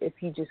for you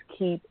if you just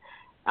keep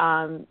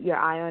your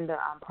eye on the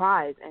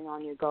prize and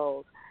on your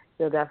goals.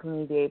 You'll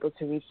definitely be able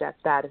to reach that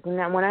status. And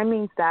then when I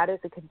mean status,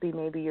 it could be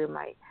maybe you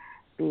might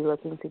be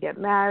looking to get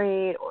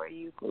married, or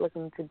you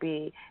looking to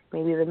be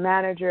maybe the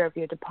manager of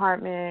your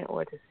department,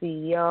 or to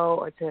CEO,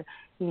 or to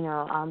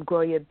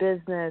grow your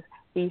business.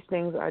 These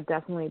things are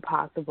definitely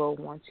possible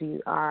once you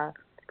are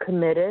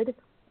committed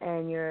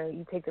and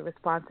you take the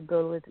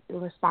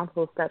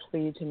responsible steps for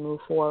you to move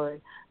forward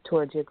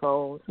towards your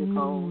goals.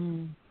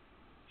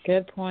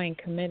 Good point.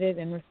 Committed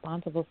and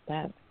responsible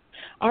steps.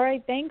 All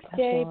right. Thanks,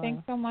 Jay. Sure.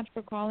 Thanks so much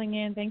for calling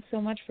in. Thanks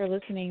so much for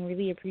listening.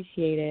 Really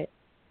appreciate it.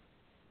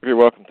 You're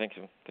welcome. Thank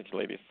you. Thank you,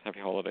 ladies. Happy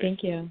holidays.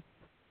 Thank you.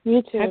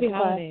 You too. Happy Bye.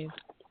 holidays.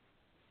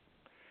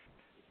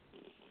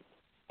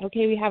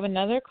 Okay, we have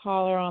another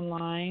caller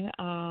online.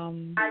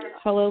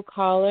 Hello,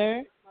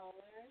 caller.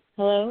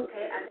 Hello.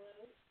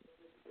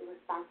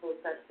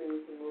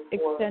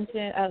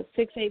 extension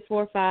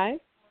 6845.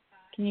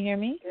 Can you hear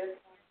me?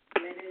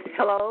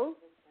 Hello?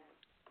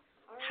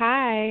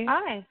 Hi.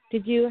 Hi.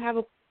 Did you have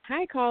a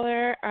hi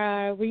caller?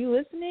 Were you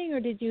listening or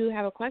did you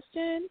have a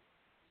question?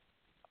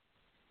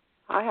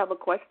 I have a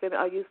question.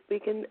 Are you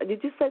speaking?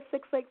 Did you say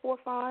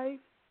 6845?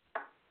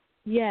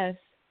 Yes.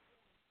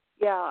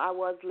 Yeah, I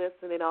was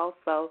listening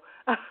also.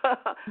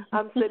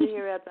 I'm sitting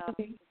here at the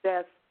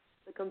desk,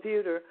 the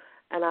computer,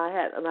 and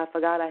I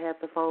forgot I had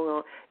the phone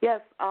on. Yes.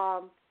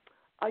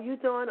 Are you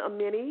doing a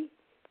mini?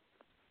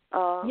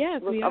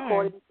 Yes, we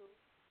are.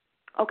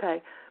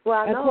 Okay. Well,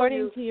 I know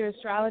according to your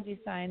astrology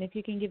sign, if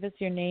you can give us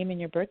your name and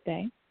your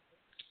birthday.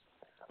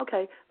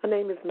 Okay. My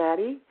name is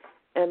Maddie,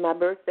 and my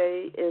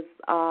birthday is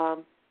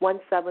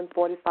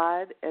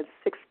 1745 at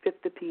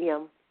 6:50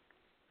 p.m.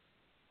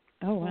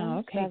 Oh wow!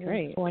 Okay,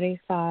 great.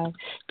 45.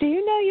 Do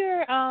you know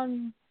your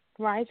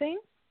rising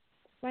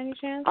by any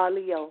chance?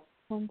 Leo.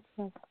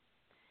 17.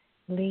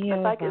 Leo.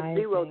 In fact, rising. it's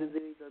 0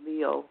 degrees of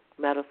Leo.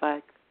 Matter of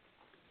fact.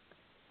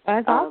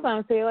 That's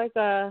awesome. So you're like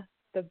the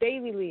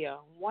baby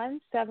Leo.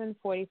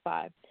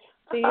 1745.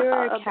 So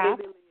you're a Cap.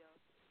 Baby Leo.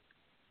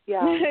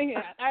 Yeah.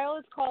 Yeah. I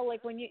always call when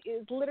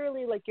it's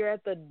literally like you're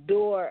at the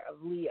door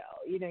of Leo.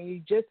 You know, you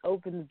just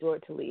open the door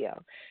to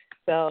Leo.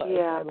 So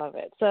yeah. I love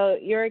it. So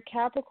you're a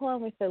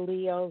Capricorn with a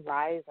Leo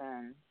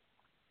rising.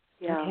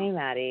 Yeah. Okay,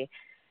 Maddie.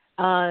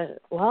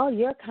 Well,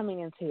 you're coming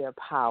into your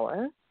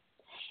power.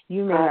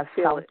 You may have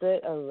felt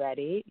it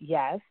already.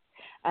 Yes.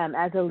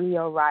 As a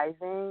Leo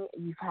rising,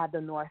 you've had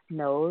the North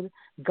Node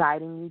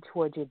guiding you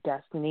towards your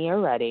destiny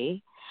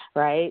already,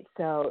 right?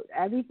 So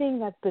everything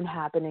that's been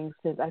happening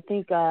since I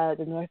think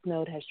the North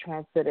Node has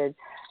transited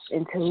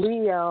into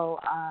Leo,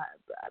 I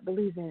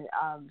believe in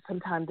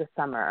sometime this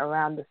summer,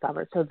 around the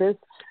summer. So this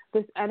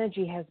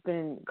energy has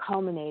been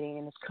culminating,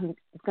 and it's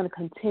going to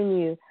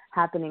continue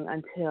happening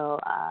until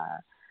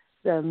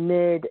the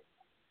mid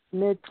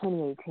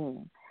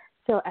 2018.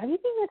 So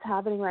everything that's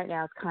happening right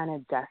now is kind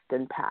of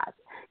destined path.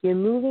 You're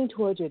moving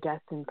towards your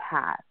destined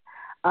path.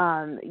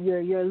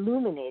 You're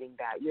illuminating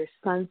that. Your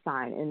sun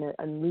sign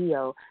in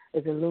Leo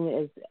is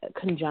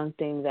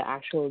conjuncting the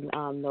actual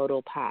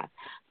nodal path.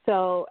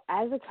 So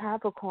as a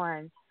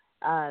Capricorn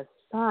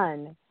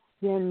sun,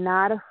 you're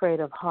not afraid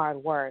of hard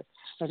work.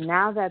 And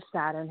now that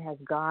Saturn has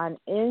gone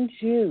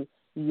into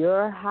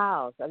your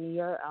house,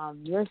 your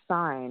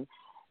sign,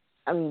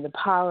 the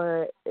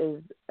power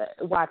is,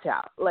 watch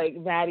out. Like,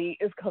 Maddie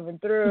is coming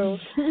through.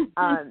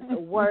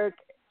 Work,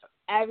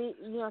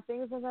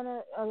 things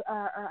are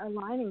are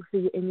aligning for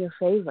you in your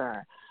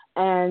favor.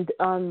 And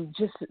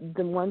just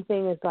the one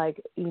thing is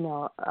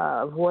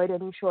avoid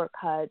any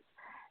shortcuts.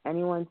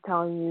 Anyone's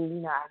telling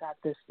you, I got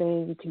this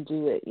thing, you can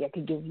do it. I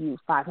could give you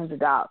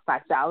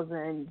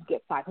 $5,000,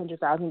 get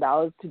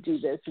 $500,000 to do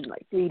this in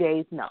 3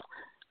 days. No.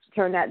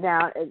 Turn that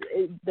down.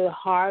 The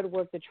hard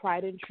work, the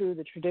tried and true,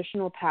 the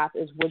traditional path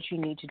is what you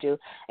need to do,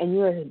 and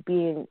you are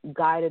being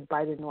guided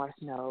by the North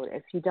Node.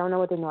 If you don't know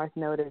what the North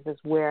Node is,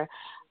 it's where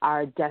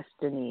our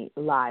destiny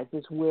lies.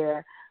 It's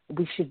where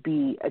we should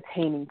be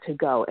attaining to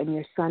go, and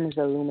your sun is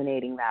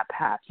illuminating that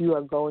path. You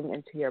are going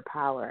into your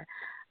power.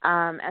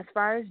 As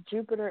far as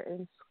Jupiter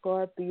in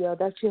Scorpio,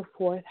 that's your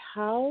 4th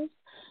house.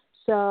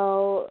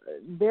 So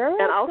there is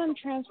some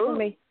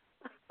transformation.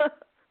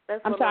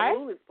 I'm sorry? My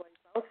moon is placed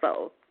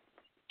also.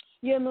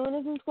 Your moon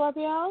is in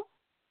Scorpio?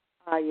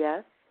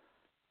 Yes.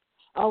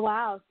 Oh,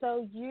 wow.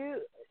 So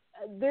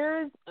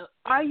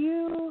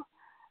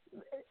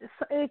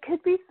it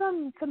could be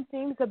some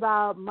things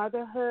about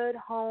motherhood,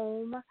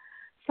 home.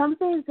 Some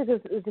things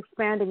is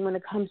expanding when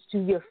it comes to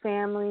your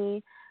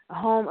family,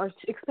 home, or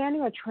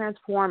expanding or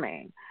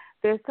transforming.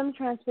 There's some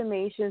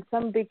transformation,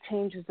 some big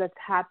changes that's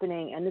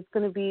happening, and it's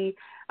going to be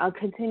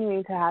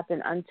continuing to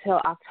happen until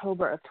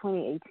October of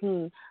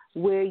 2018,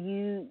 where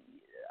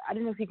I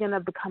don't know if you're going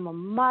to become a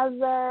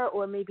mother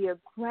or maybe a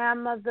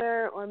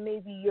grandmother, or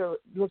maybe you're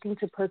looking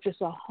to purchase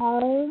a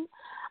home.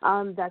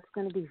 That's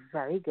going to be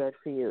very good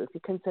for you. If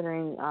you're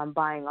considering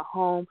buying a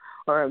home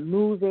or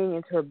moving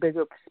into a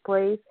bigger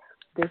place,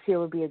 this year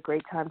would be a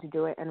great time to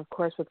do it. And, of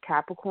course, with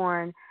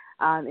Capricorn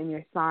in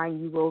your sign,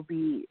 you will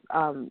be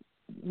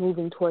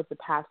moving towards the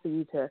path for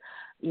you to,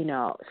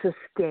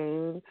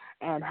 sustain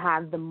and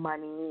have the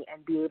money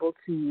and be able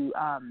to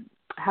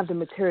have the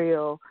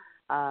material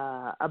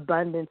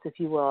abundance, if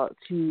you will,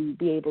 to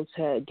be able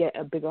to get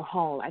a bigger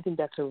home. I think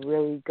that's a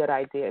really good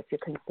idea if you're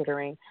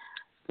considering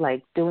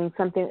doing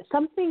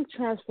something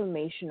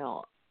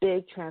transformational,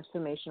 big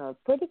transformational.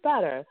 For the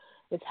better,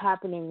 it's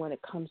happening when it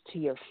comes to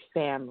your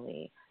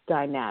family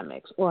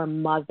dynamics or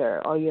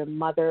your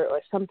mother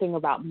or something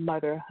about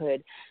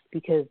motherhood,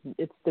 because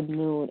it's the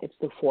moon, it's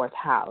the 4th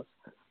house.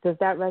 Does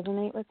that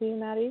resonate with you,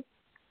 Maddie?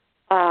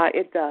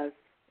 It does.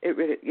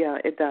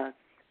 It does.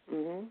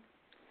 Mhm.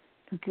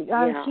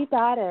 Keep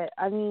at it.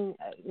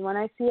 When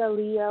I see a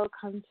Leo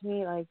come to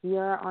me,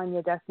 you're on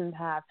your destined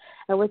path.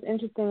 And what's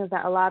interesting is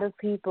that a lot of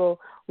people,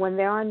 when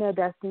they're on their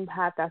destined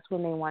path, that's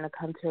when they want to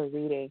come to a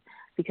reading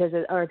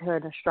or to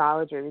an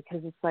astrologer,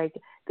 because it's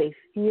they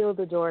feel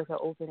the doors are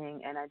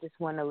opening. And I just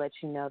want to let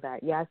you know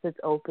that, yes, it's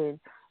open.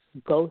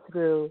 go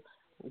through,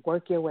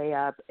 work your way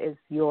up is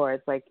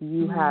yours. Like,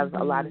 you have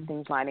a lot of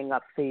things lining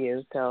up for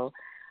you. So,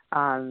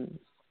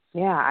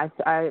 yeah,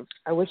 I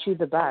wish you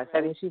the best.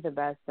 I wish you the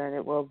best, and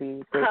it will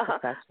be great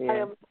success for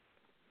you.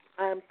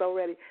 I am so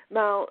ready.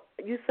 Now,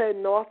 you said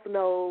North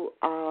Node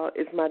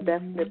is my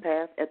destiny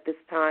path at this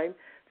time.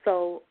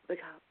 So,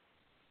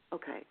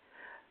 okay.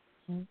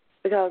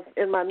 Because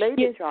in my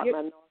natal chart,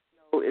 my North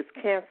Node is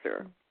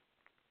Cancer.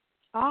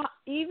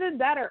 Even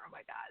better. Oh,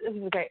 my God. This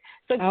is great.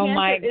 So oh, Cancer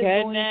my is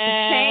going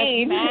to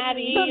change.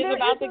 Maddie So is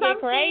about to get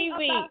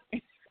crazy.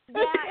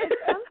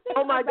 It's something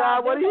oh, my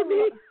God. What do you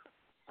mean?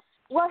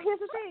 Well, here's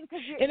the thing.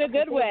 In a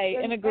good way.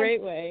 In a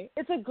great way.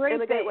 It's a great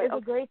thing. It's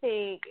a great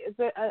thing. It's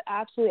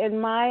absolutely.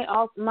 And my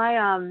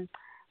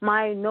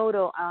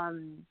nodal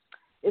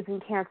is in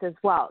Cancer as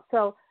well.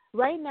 So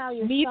right now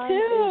your Me sun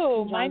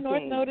too. is my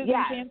North Node is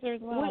in Cancer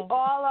as well. We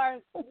all are.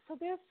 So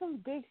there's some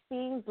big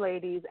themes,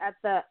 ladies, at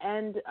the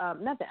end,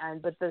 not the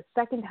end, but the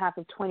second half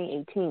of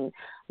 2018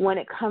 when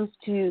it comes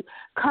to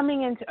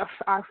coming into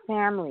our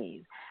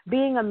families,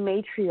 being a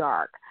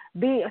matriarch,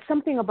 be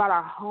something about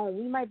our home.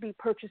 We might be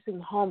purchasing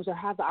homes or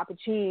have the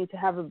opportunity to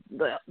have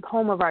the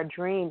home of our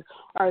dreams,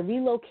 or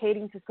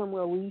relocating to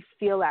somewhere we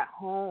feel at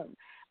home.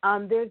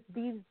 There's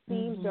these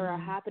themes that are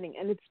happening,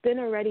 and it's been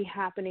already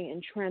happening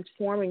and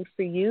transforming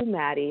for you,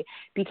 Maddie,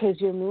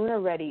 because your moon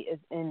already is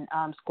in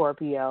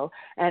Scorpio,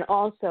 and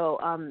also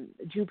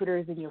Jupiter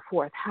is in your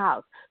fourth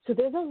house. So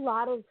there's a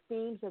lot of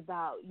themes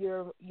about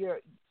your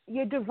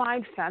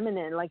divine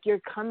feminine, like you're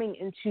coming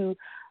into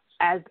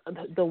as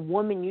the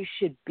woman you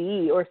should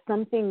be, or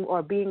something,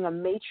 or being a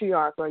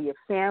matriarch, or your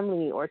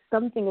family, or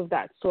something of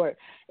that sort.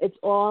 It's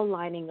all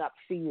lining up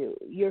for you.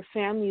 Your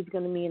family is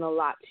going to mean a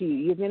lot to you.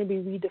 You're going to be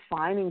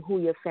redefining who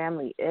your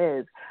family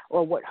is,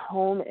 or what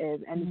home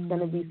is, and it's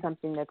going to be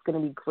something that's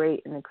going to be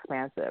great and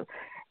expansive.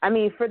 I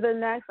mean,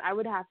 I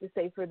would have to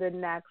say for the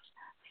next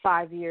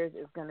 5 years,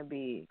 it's going to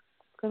be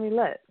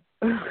lit.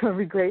 It's going to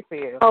be great for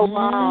you. Oh,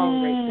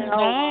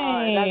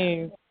 wow.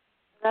 Nice.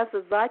 That's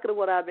exactly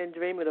what I've been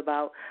dreaming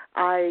about.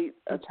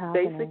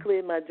 Basically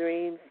in my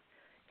dreams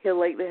here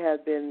lately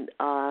have been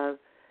I've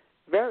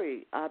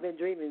been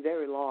dreaming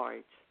very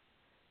large.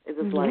 It's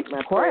just like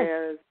my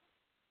prayers.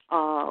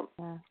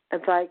 In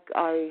fact,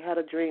 I had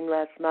a dream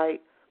last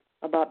night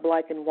about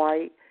black and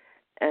white,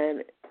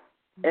 and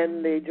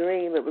in the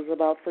dream it was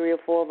about 3 or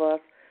 4 of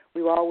us.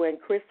 We were all wearing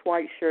crisp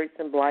white shirts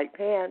and black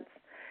pants,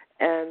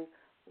 and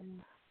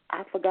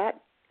I forgot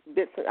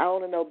I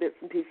only know bits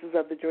and pieces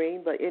of the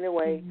dream, but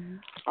anyway,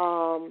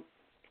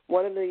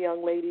 one of the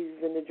young ladies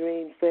in the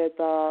dream said,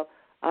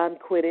 I'm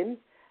quitting.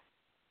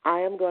 I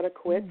am going to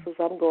quit, so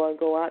I'm going to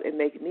go out and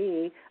make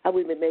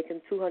we've been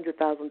making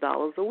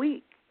 $200,000 a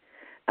week.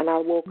 And I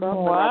woke up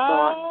and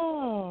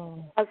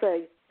I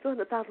say,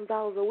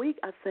 $200,000 a week?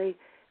 I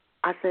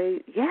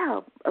say,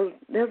 yeah,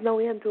 there's no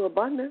end to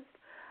abundance.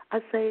 I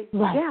say,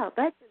 yeah,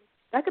 that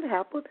could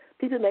happen.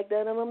 People make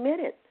that in a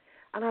minute.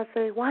 And I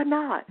say, why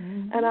not?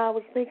 And I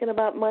was thinking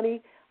about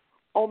money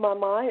on my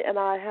mind, and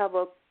I have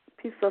a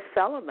piece of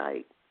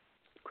selenite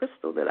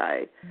crystal that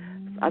I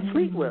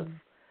sleep with.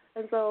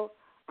 And so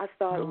I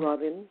started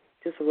rubbing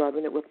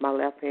it with my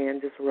left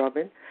hand, just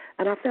rubbing.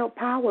 And I felt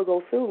power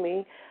go through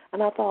me.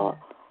 And I thought,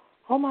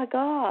 oh, my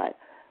God,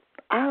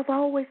 I've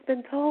always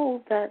been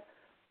told that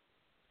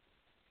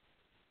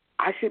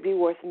I should be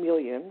worth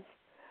millions.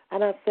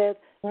 And I said,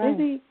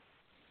 maybe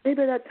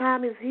that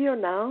time is here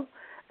now.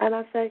 And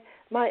I say,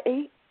 my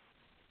 8th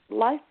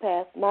life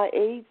path, my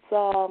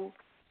 8th,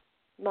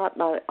 not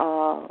my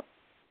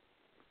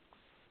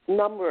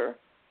number.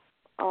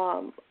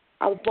 I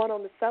was born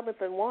on the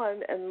 7th and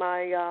 1, and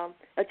my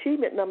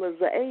achievement number is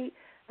the 8.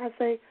 I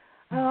say,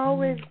 I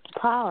always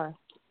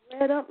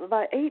read up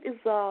about 8 is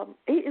a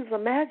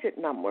magic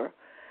number,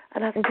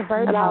 and it's a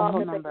very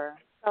powerful number.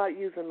 Start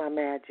using my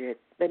magic.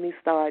 Let me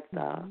start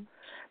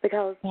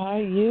because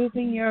start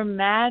using your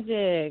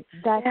magic.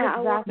 That's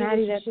exactly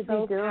Maddie, what you should be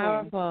doing.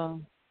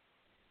 Powerful.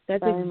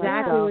 That's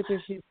exactly what you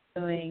should be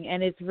doing.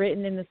 And it's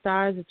written in the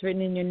stars. It's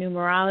written in your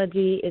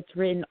numerology. It's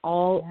written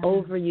all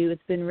over you.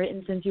 It's been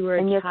written since you were a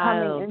child. And you're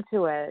coming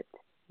into it.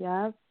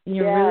 Yep.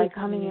 You're really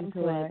coming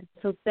into it.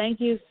 So thank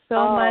you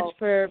so much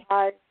for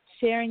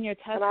sharing your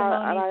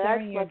testimony,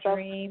 sharing your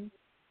dreams.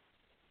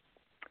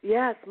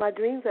 Yes, my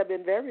dreams have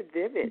been very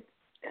vivid.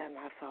 And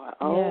I thought,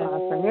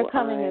 so you're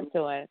coming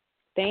into it.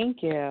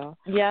 Thank you.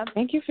 Yeah.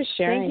 Thank you for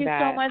sharing that.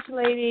 Thank you so much,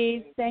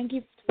 ladies. Thank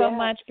you so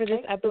much for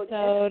this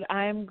episode.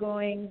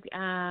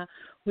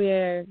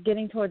 We're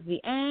getting towards the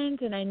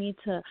end, and I need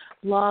to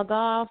log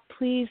off.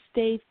 Please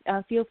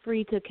feel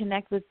free to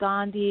connect with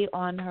Dondy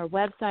on her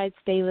website,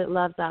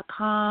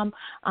 staylitlove.com.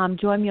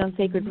 Join me on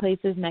Sacred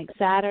Places next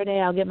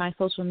Saturday. I'll get my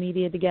social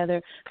media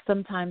together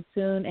sometime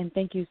soon, and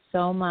thank you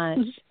so much.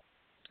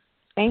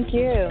 Thank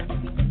you.